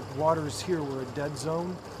the waters here were a dead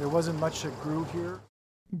zone. There wasn't much that grew here.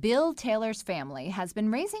 Bill Taylor's family has been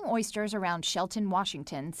raising oysters around Shelton,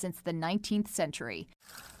 Washington since the 19th century.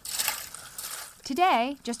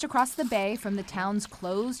 Today, just across the bay from the town's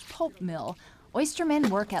closed pulp mill, oystermen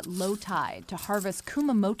work at low tide to harvest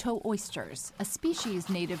Kumamoto oysters, a species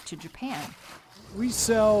native to Japan. We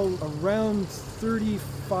sell around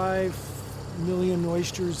 35 million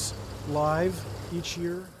oysters live each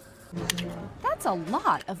year. That's a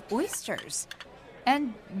lot of oysters.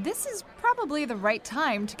 And this is probably the right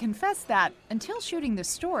time to confess that, until shooting this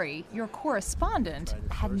story, your correspondent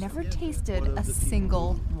had never tasted a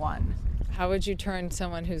single one. How would you turn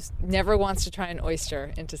someone who's never wants to try an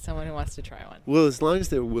oyster into someone who wants to try one? Well, as long as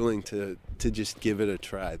they're willing to just give it a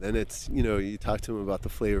try, then it's, you talk to them about the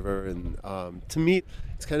flavor. And to me,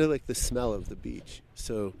 it's kind of like the smell of the beach.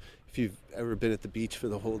 So if you've ever been at the beach for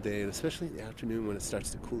the whole day, and especially in the afternoon when it starts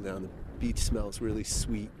to cool down, the beach smells really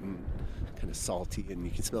sweet and kind of salty, and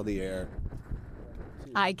you can smell the air.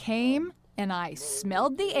 I came and I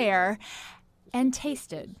smelled the air and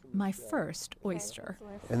tasted my first oyster.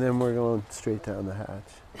 And then we're going straight down the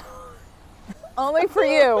hatch. Only for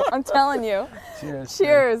you, I'm telling you. Cheers.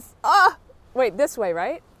 Cheers. Ah, wait, this way,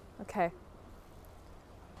 right? Okay.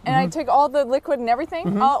 And I take all the liquid and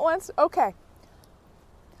everything all at once? Okay.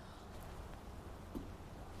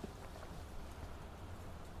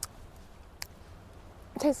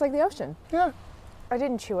 It tastes like the ocean. Yeah. I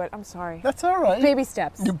didn't chew it, I'm sorry. That's all right. Baby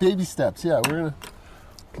steps. Your baby steps, yeah. We're going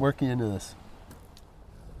to work you into this.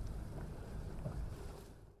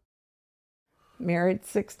 Married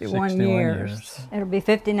 61 years. It'll be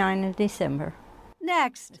 59 in December.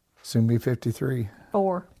 Next. Soon be 53.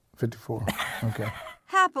 54. Okay.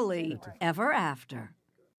 Happily ever after.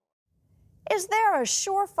 Is there a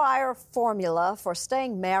surefire formula for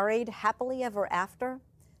staying married happily ever after?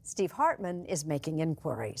 Steve Hartman is making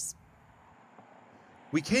inquiries.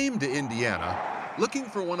 We came to Indiana looking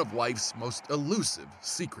for one of life's most elusive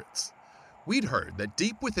secrets. We'd heard that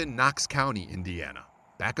deep within Knox County, Indiana,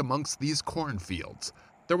 back amongst these cornfields,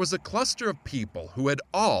 there was a cluster of people who had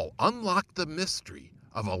all unlocked the mystery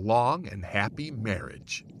of a long and happy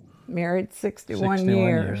marriage. Married 61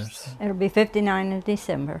 years. It'll be 59 in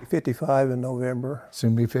December. 55 in November.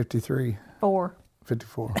 Soon be 53.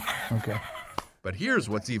 54. Okay. But here's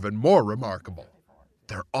what's even more remarkable.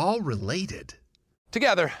 They're all related.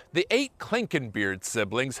 Together, the 8 Klinkenbeard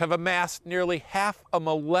siblings have amassed nearly half a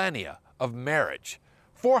millennia of marriage,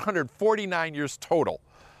 449 years total.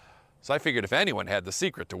 So I figured if anyone had the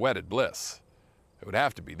secret to wedded bliss, it would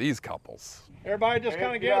have to be these couples. Everybody just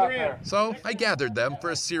kind of gather in. So I gathered them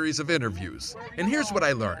for a series of interviews. And here's what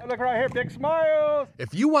I learned. Look right here, big smiles.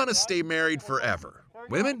 If you want to stay married forever,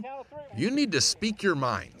 women, you need to speak your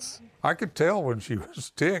minds. I could tell when she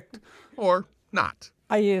was ticked. Or not.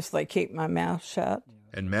 I usually keep my mouth shut.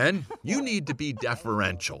 And men, you need to be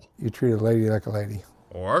deferential. You treat a lady like a lady.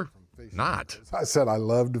 Or not. I said I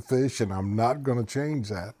love to fish, and I'm not going to change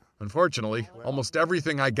that. Unfortunately, almost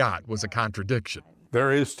everything I got was a contradiction.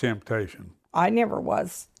 There is temptation. I never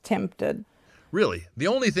was tempted. Really, the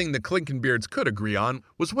only thing the Klinkenbeards could agree on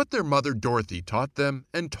was what their mother Dorothy taught them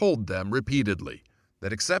and told them repeatedly,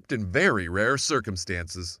 that except in very rare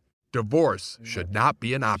circumstances, divorce should not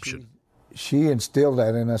be an option. She instilled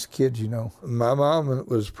that in us kids, My mom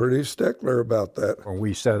was pretty stickler about that. When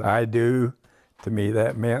we said I do, to me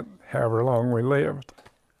that meant however long we lived.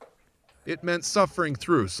 It meant suffering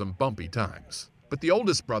through some bumpy times. But the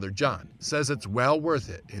oldest brother, John, says it's well worth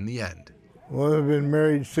it in the end. Well, I've been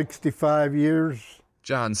married 65 years.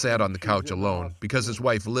 John sat on the couch alone because his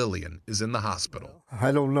wife Lillian is in the hospital.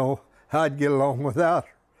 I don't know how I'd get along without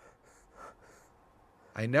her.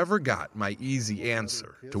 I never got my easy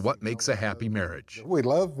answer to what makes a happy marriage. We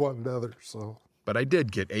love one another, so. But I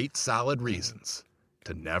did get 8 solid reasons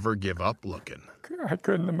to never give up looking. I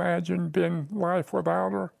couldn't imagine being life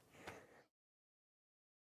without her.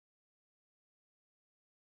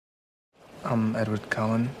 I'm Edward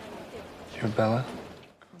Cullen. You're Bella?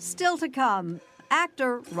 Still to come,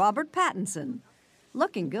 actor Robert Pattinson,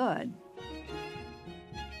 looking good.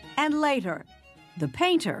 And later, the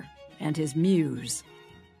painter and his muse.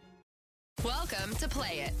 Welcome to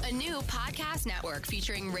Play It, a new podcast network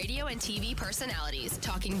featuring radio and TV personalities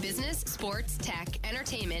talking business, sports, tech,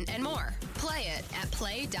 entertainment, and more. Play it at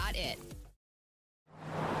play.it.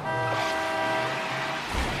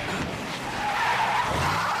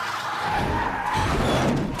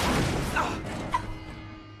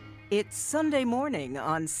 It's Sunday morning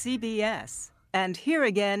on CBS, and here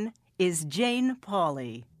again is Jane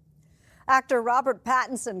Pauley. Actor Robert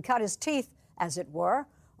Pattinson cut his teeth, as it were,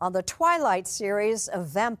 on the Twilight series of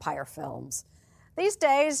vampire films. These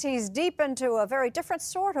days, he's deep into a very different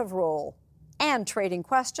sort of role and trading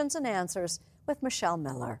questions and answers with Michelle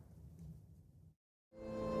Miller.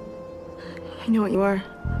 I know what you are.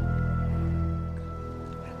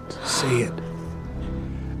 Say it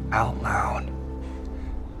out loud.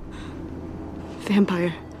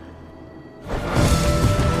 Vampire.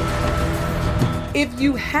 If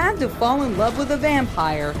you had to fall in love with a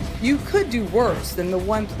vampire, you could do worse than the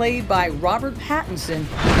one played by Robert Pattinson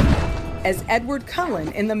as Edward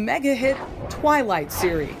Cullen in the mega-hit Twilight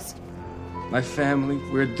series. My family,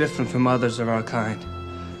 we're different from others of our kind.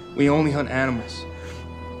 We only hunt animals.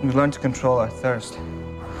 We learn to control our thirst.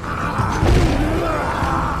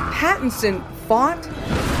 Pattinson fought,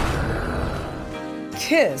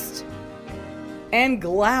 kissed, and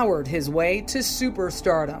glowered his way to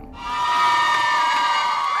superstardom.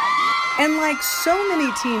 And like so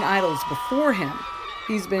many teen idols before him,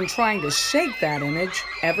 he's been trying to shake that image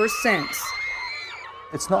ever since.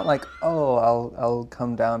 It's not like, oh, I'll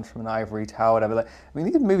come down from an ivory tower, whatever. Like, I mean,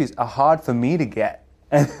 these movies are hard for me to get.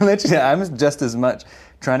 And literally, I'm just as much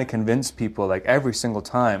trying to convince people, like, every single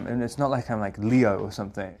time. And it's not like I'm like Leo or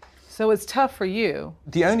something. So it's tough for you.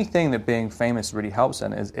 The only thing that being famous really helps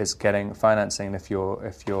in is getting financing if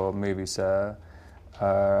your movies make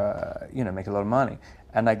a lot of money.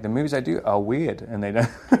 And like the movies I do are weird and they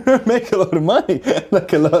don't make a lot of money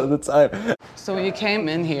like a lot of the time. So when you came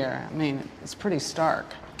in here, I mean, it's pretty stark.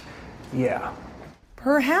 Yeah.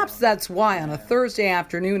 Perhaps that's why on a Thursday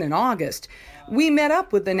afternoon in August, we met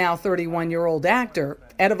up with the now 31-year-old actor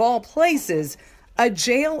at, of all places, a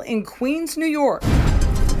jail in Queens, New York.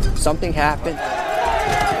 Something happened.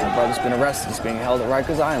 My brother's been arrested. He's being held at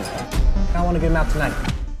Rikers Island. I want to get him out tonight.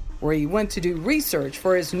 Where he went to do research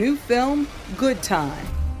for his new film, Good Time.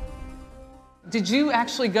 Did you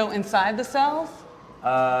actually go inside the cells?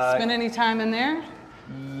 Spend any time in there?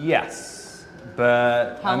 Yes,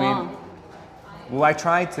 but How long? Well, I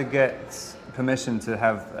tried to get permission to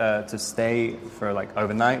have to stay for like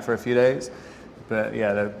overnight for a few days, but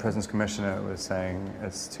yeah, the prisons commissioner was saying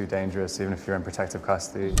it's too dangerous even if you're in protective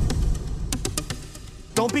custody.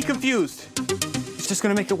 Don't be confused. It's just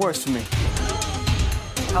going to make it worse for me.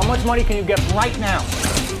 How much money can you get right now?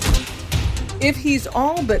 If he's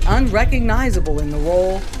all but unrecognizable in the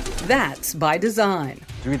role, that's by design.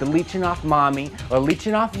 You're either leeching off mommy, or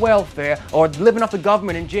leeching off welfare, or living off the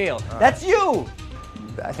government in jail. That's you!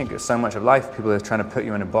 I think it's so much of life. People are trying to put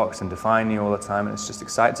you in a box and define you all the time, and it's just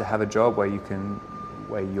exciting to have a job where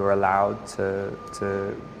you're allowed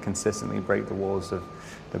to consistently break the walls of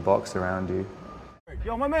the box around you.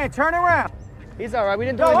 Yo, my man, turn around. He's all right. We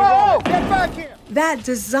didn't do anything wrong. Get back here. That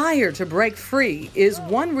desire to break free is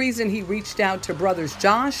one reason he reached out to brothers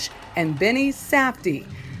Josh and Benny Safdie,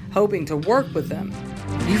 hoping to work with them.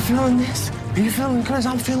 Are you feeling this? Are you feeling the currents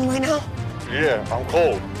I'm feeling right now? Yeah, I'm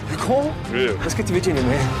cold. You cold? Yeah. Let's get to Virginia,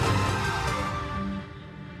 man.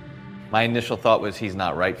 My initial thought was he's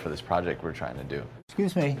not right for this project we're trying to do.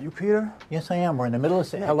 Excuse me, you Peter? Yes, I am. We're in the middle of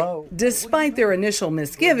saying hello. Despite their initial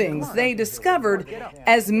misgivings, they discovered,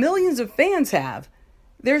 as millions of fans have,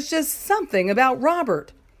 there's just something about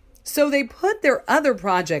Robert. So they put their other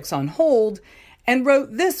projects on hold and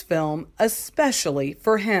wrote this film especially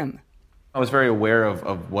for him. I was very aware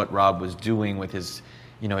of what Rob was doing with his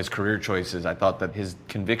career choices. I thought that his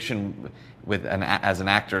conviction as an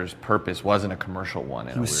actor's purpose wasn't a commercial one.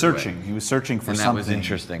 He was searching. He was searching for something. And that was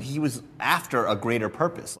interesting. He was after a greater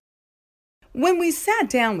purpose. When we sat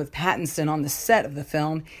down with Pattinson on the set of the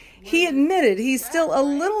film, he admitted he's still a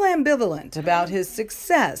little ambivalent about his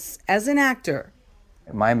success as an actor.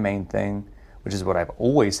 My main thing, which is what I've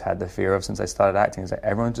always had the fear of since I started acting, is that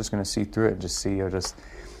everyone's just going to see through it and just see you're just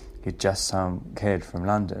some kid from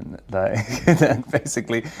London, like,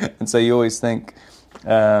 basically. And so you always think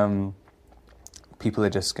people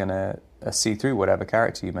are just going to see through whatever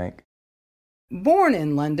character you make. Born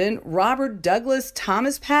in London, Robert Douglas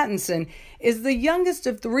Thomas Pattinson is the youngest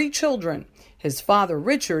of 3 children. His father,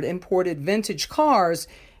 Richard, imported vintage cars.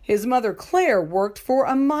 His mother, Claire, worked for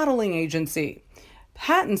a modeling agency.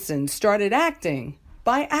 Pattinson started acting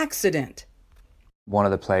by accident. One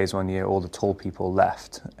of the plays one year, all the tall people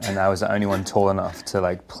left, and I was the only one tall enough to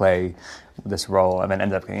like play this role. And then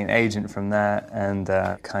ended up getting an agent from that, and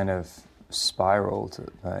kind of spiraled.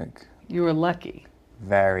 Like, you were lucky.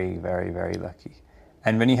 Very, very, very lucky.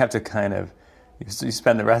 And when you have to kind of, you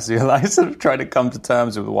spend the rest of your life sort of trying to come to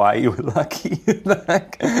terms with why you were lucky. And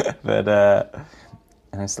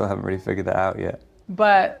I still haven't really figured that out yet.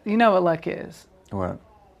 But you know what luck is? What?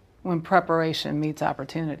 When preparation meets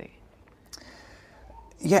opportunity.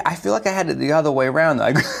 Yeah, I feel like I had it the other way around.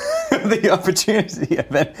 Like, the opportunity and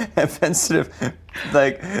then sort of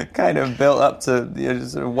like kind of built up to,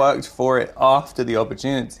 just sort of worked for it after the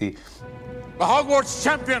opportunity. The Hogwarts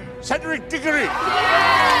champion, Cedric Diggory.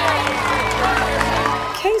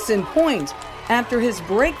 Case in point, after his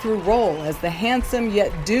breakthrough role as the handsome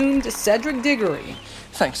yet doomed Cedric Diggory.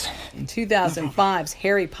 Thanks. In 2005's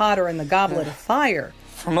Harry Potter and the Goblet of Fire.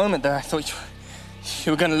 For a moment there, I thought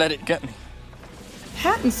you were going to let it get me.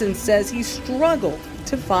 Pattinson says he struggled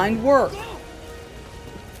to find work.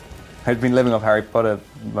 I'd been living off Harry Potter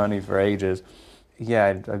money for ages.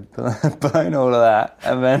 I'd blown all of that,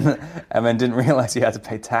 and then didn't realize you had to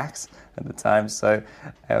pay tax at the time. So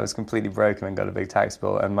I was completely broken and got a big tax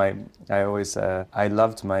bill. And I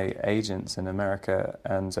loved my agents in America,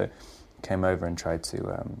 and so came over and tried to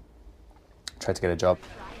get a job.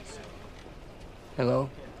 Hello.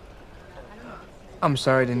 I'm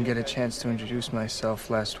sorry I didn't get a chance to introduce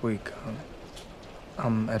myself last week.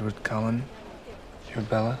 I'm Edward Cullen. You're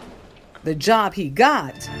Bella. The job he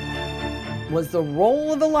got was the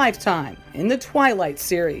role of a lifetime in the Twilight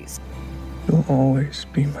series. You'll always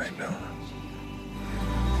be my Bella.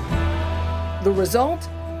 The result?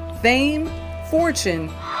 Fame,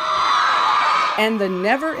 fortune, and the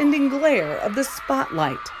never-ending glare of the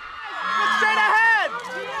spotlight. Straight ahead!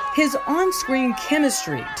 His on-screen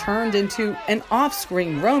chemistry turned into an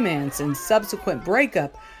off-screen romance and subsequent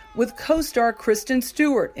breakup with co-star Kristen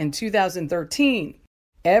Stewart in 2013.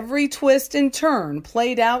 Every twist and turn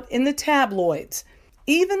played out in the tabloids.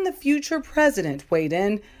 Even the future president weighed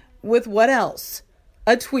in with what else?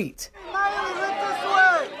 A tweet.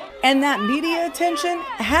 And that media attention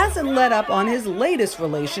hasn't let up on his latest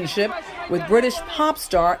relationship with British pop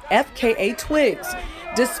star FKA Twigs,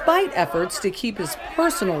 despite efforts to keep his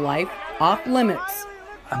personal life off limits.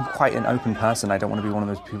 I'm quite an open person. I don't want to be one of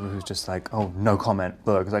those people who's just like, oh, no comment,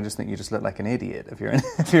 because I just think you just look like an idiot if you're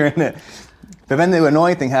in it. But then the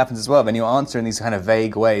annoying thing happens as well. Then you answer in these kind of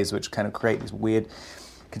vague ways, which kind of create these weird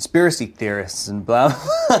conspiracy theorists and blah,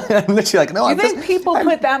 blah. I'm literally like, no, You think people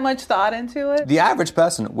put that much thought into it? The average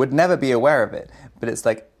person would never be aware of it. But it's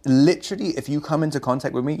like, literally, if you come into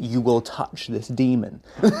contact with me, you will touch this demon.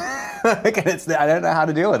 I don't know how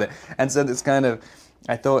to deal with it. And so it's kind of,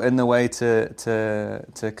 I thought in the way to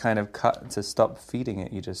kind of to stop feeding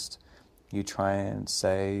it, you try and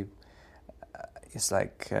say, it's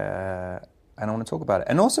like, I don't want to talk about it.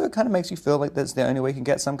 And also it kind of makes you feel like that's the only way you can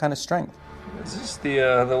get some kind of strength. Is this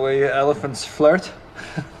the way elephants flirt?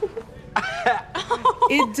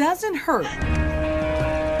 It doesn't hurt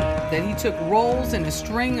that he took roles in a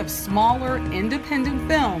string of smaller, independent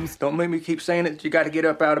films. Don't make me keep saying it. You got to get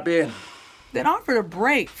up out of bed. That offered a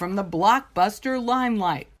break from the blockbuster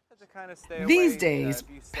limelight. These days,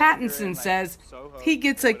 Pattinson says he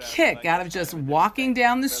gets a kick out of just walking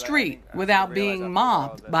down the street without being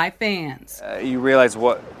mobbed by fans. You realize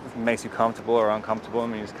what makes you comfortable or uncomfortable,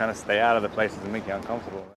 and you just kind of stay out of the places that make you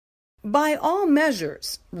uncomfortable. By all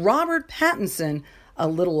measures, Robert Pattinson, a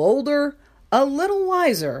little older, a little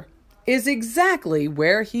wiser, is exactly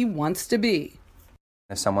where he wants to be.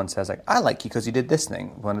 If someone says, like, I like you because you did this thing,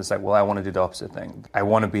 when it's like, well, I want to do the opposite thing. I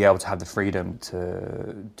want to be able to have the freedom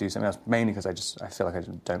to do something else, mainly because I feel like I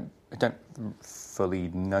don't fully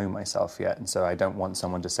know myself yet, and so I don't want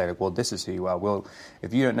someone to say, like, well, this is who you are.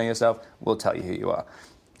 If you don't know yourself, we'll tell you who you are.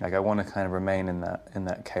 Like, I want to kind of remain in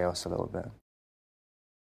that chaos a little bit.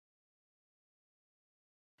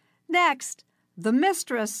 Next, the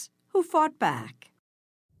mistress who fought back.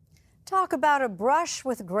 Talk about a brush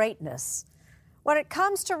with greatness. When it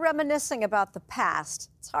comes to reminiscing about the past,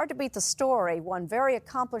 it's hard to beat the story one very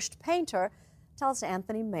accomplished painter tells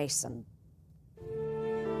Anthony Mason.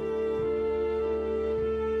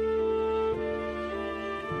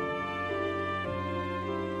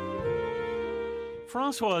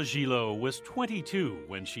 Françoise Gillot was 22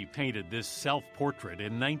 when she painted this self-portrait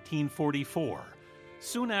in 1944,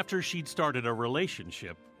 soon after she'd started a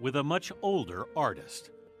relationship with a much older artist,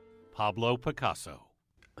 Pablo Picasso.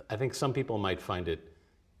 I think some people might find it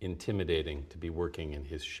intimidating to be working in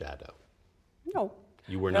his shadow. No.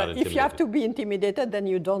 You were not intimidated. If you have to be intimidated, then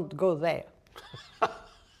you don't go there.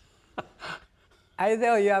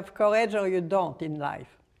 Either you have courage or you don't in life.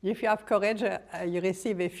 If you have courage, you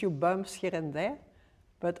receive a few bumps here and there,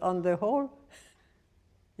 but on the whole,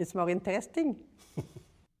 it's more interesting.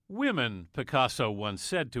 Women, Picasso once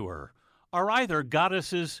said to her, are either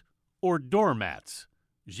goddesses or doormats.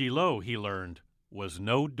 Gillot, he learned, was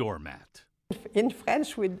no doormat. In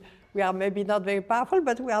French, we are maybe not very powerful,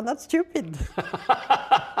 but we are not stupid.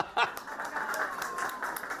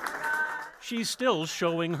 She's still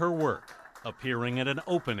showing her work, appearing at an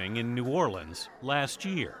opening in New Orleans last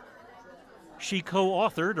year. She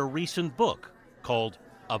co-authored a recent book called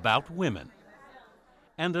About Women.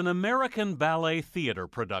 And an American Ballet Theater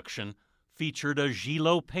production featured a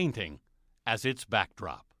Gillot painting as its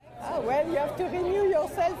backdrop. Oh, well, you have to renew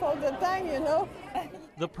yourself all the time, you know.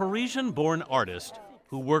 The Parisian-born artist,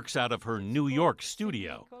 who works out of her New York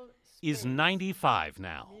studio, is 95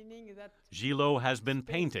 now. Gillot has been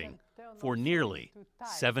painting for nearly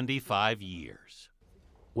 75 years.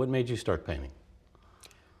 What made you start painting?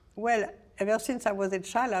 Well, ever since I was a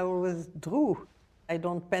child, I always drew. I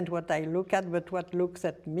don't paint what I look at, but what looks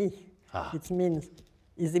at me. It means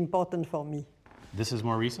it's important for me. This is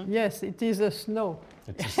more recent? Yes, it is the snow.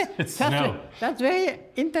 It's snow. That's very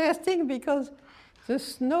interesting because the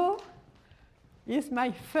snow is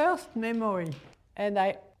my first memory. And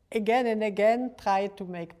I again and again tried to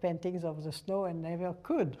make paintings of the snow and never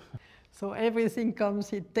could. So everything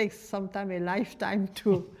comes, it takes sometimes a lifetime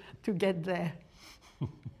to get there.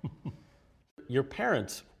 Your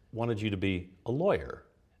parents wanted you to be a lawyer.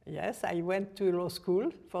 Yes, I went to law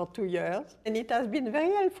school for 2 years, and it has been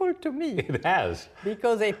very helpful to me. It has.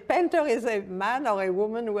 Because a painter is a man or a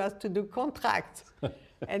woman who has to do contracts.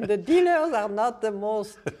 And the dealers are not the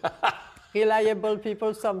most reliable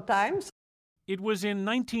people sometimes. It was in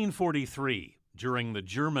 1943, during the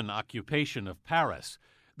German occupation of Paris,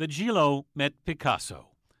 that Gillot met Picasso.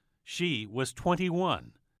 She was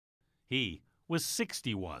 21. He was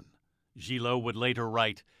 61. Gillot would later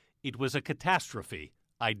write, "It was a catastrophe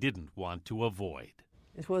I didn't want to avoid."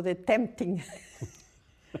 It was a tempting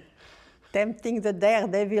the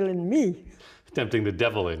daredevil in me. Tempting the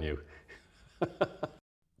devil in you.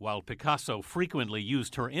 While Picasso frequently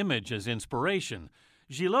used her image as inspiration,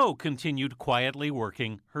 Gillot continued quietly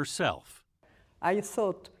working herself. I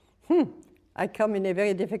thought, I come in a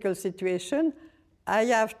very difficult situation. I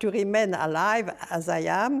have to remain alive as I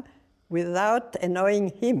am without annoying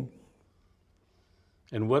him.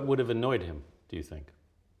 And what would have annoyed him, do you think?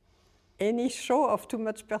 Any show of too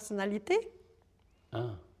much personality.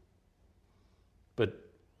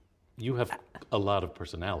 But you have a lot of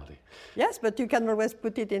personality. Yes, but you can always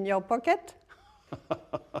put it in your pocket.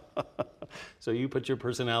 So you put your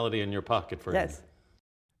personality in your pocket for him. Yes.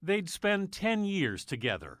 They'd spend 10 years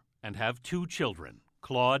together and have 2 children,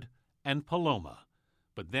 Claude and Paloma.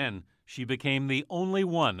 But then she became the only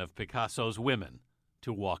one of Picasso's women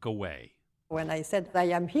to walk away. When I said, I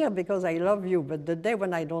am here because I love you, but the day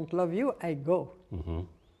when I don't love you, I go. Mm-hmm.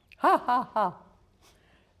 Ha, ha, ha.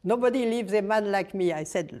 Nobody leaves a man like me. I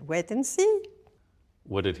said, wait and see.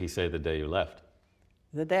 What did he say the day you left?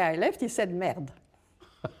 The day I left, he said, merde.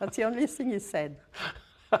 That's the only thing he said.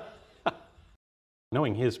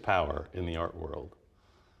 Knowing his power in the art world,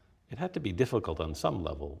 it had to be difficult on some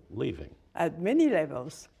level leaving. At many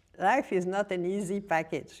levels. Life is not an easy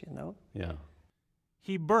package, you know. Yeah.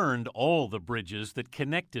 He burned all the bridges that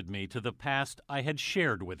connected me to the past I had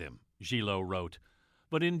shared with him, Gillot wrote.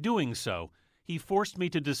 But in doing so, he forced me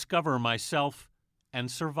to discover myself and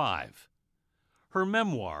survive. Her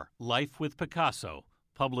memoir, Life with Picasso,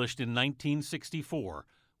 published in 1964,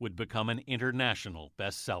 would become an international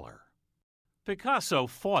bestseller. Picasso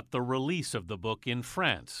fought the release of the book in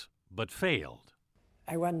France, but failed.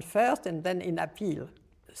 I won first and then in appeal.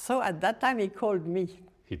 So at that time he called me.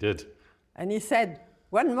 He did. And he said,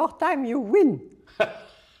 one more time you win.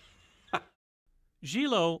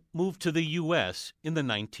 Gillot moved to the U.S. in the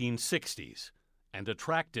 1960s and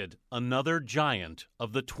attracted another giant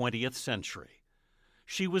of the 20th century.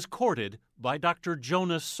 She was courted by Dr.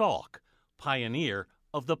 Jonas Salk, pioneer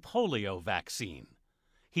of the polio vaccine.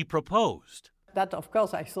 He proposed. That, of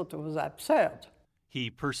course, I thought was absurd. He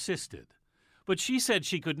persisted, but she said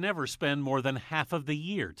she could never spend more than half of the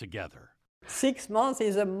year together. 6 months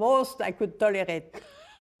is the most I could tolerate.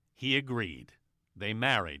 He agreed. They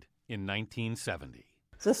married in 1970.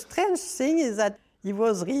 The strange thing is that he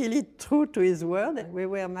was really true to his word. We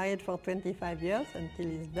were married for 25 years until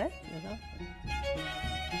his death, you know.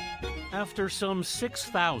 After some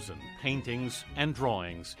 6,000 paintings and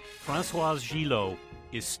drawings, Françoise Gillot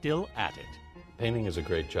is still at it. Painting is a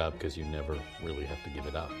great job because you never really have to give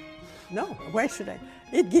it up. No, why should I?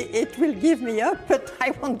 It will give me up, but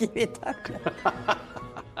I won't give it up.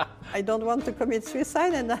 I don't want to commit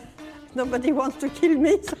suicide, and nobody wants to kill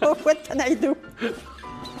me, so what can I do?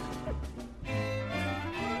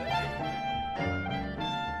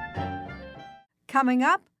 Coming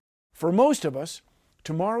up, for most of us,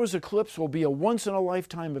 tomorrow's eclipse will be a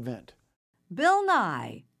once-in-a-lifetime event. Bill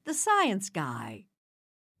Nye, the science guy.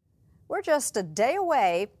 We're just a day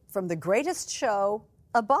away from the greatest show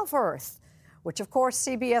above Earth, which of course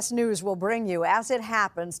CBS News will bring you as it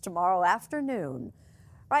happens tomorrow afternoon.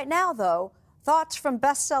 Right now, though, thoughts from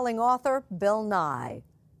best-selling author Bill Nye,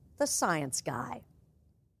 the science guy.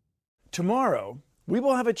 Tomorrow, we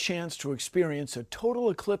will have a chance to experience a total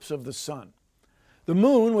eclipse of the sun. The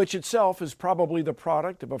moon, which itself is probably the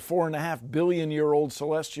product of a 4.5 billion-year-old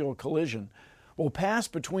celestial collision, will pass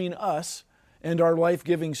between us and our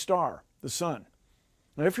life-giving star, the sun.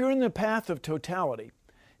 Now, if you're in the path of totality,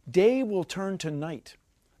 day will turn to night.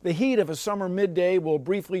 The heat of a summer midday will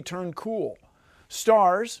briefly turn cool.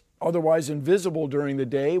 Stars, otherwise invisible during the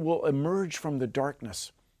day, will emerge from the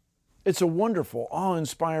darkness. It's a wonderful,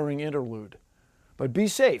 awe-inspiring interlude. But be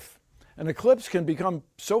safe. An eclipse can become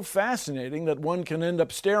so fascinating that one can end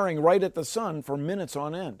up staring right at the sun for minutes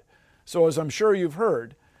on end. So as I'm sure you've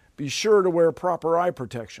heard, be sure to wear proper eye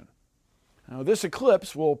protection. Now, this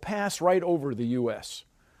eclipse will pass right over the U.S.,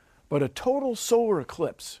 but a total solar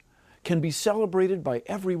eclipse can be celebrated by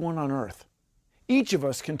everyone on Earth. Each of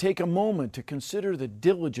us can take a moment to consider the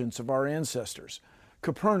diligence of our ancestors,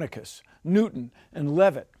 Copernicus, Newton, and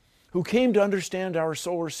Leavitt, who came to understand our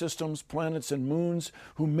solar systems, planets, and moons,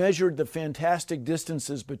 who measured the fantastic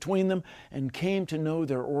distances between them and came to know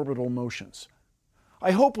their orbital motions.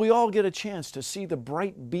 I hope we all get a chance to see the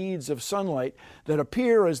bright beads of sunlight that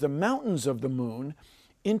appear as the mountains of the moon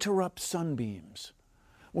interrupt sunbeams.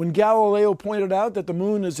 When Galileo pointed out that the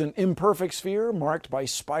moon is an imperfect sphere marked by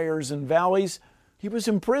spires and valleys, he was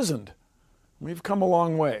imprisoned. We've come a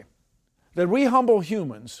long way. That we humble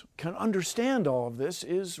humans can understand all of this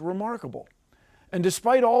is remarkable. And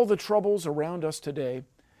despite all the troubles around us today,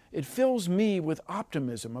 it fills me with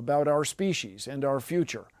optimism about our species and our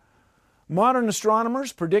future. Modern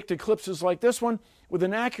astronomers predict eclipses like this one with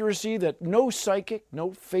an accuracy that no psychic,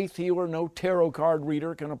 no faith healer, no tarot card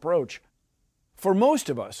reader can approach. For most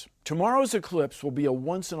of us, tomorrow's eclipse will be a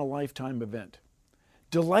once-in-a-lifetime event.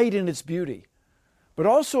 Delight in its beauty, but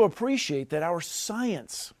also appreciate that our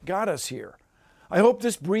science got us here. I hope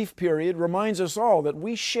this brief period reminds us all that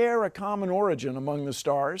we share a common origin among the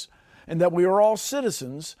stars and that we are all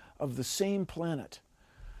citizens of the same planet.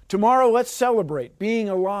 Tomorrow, let's celebrate being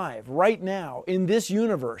alive right now in this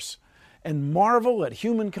universe and marvel at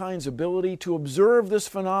humankind's ability to observe this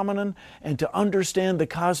phenomenon and to understand the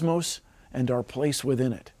cosmos and our place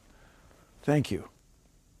within it. Thank you.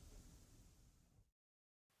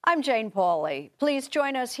 I'm Jane Pauley. Please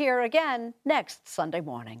join us here again next Sunday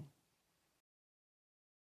morning.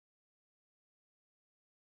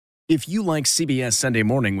 If you like CBS Sunday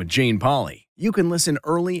Morning with Jane Pauley, you can listen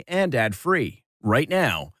early and ad-free right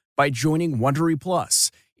now by joining Wondery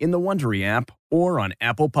Plus in the Wondery app or on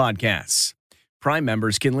Apple Podcasts. Prime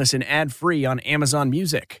members can listen ad-free on Amazon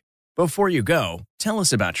Music. Before you go, tell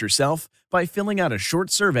us about yourself by filling out a short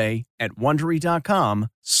survey at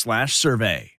Wondery.com/survey.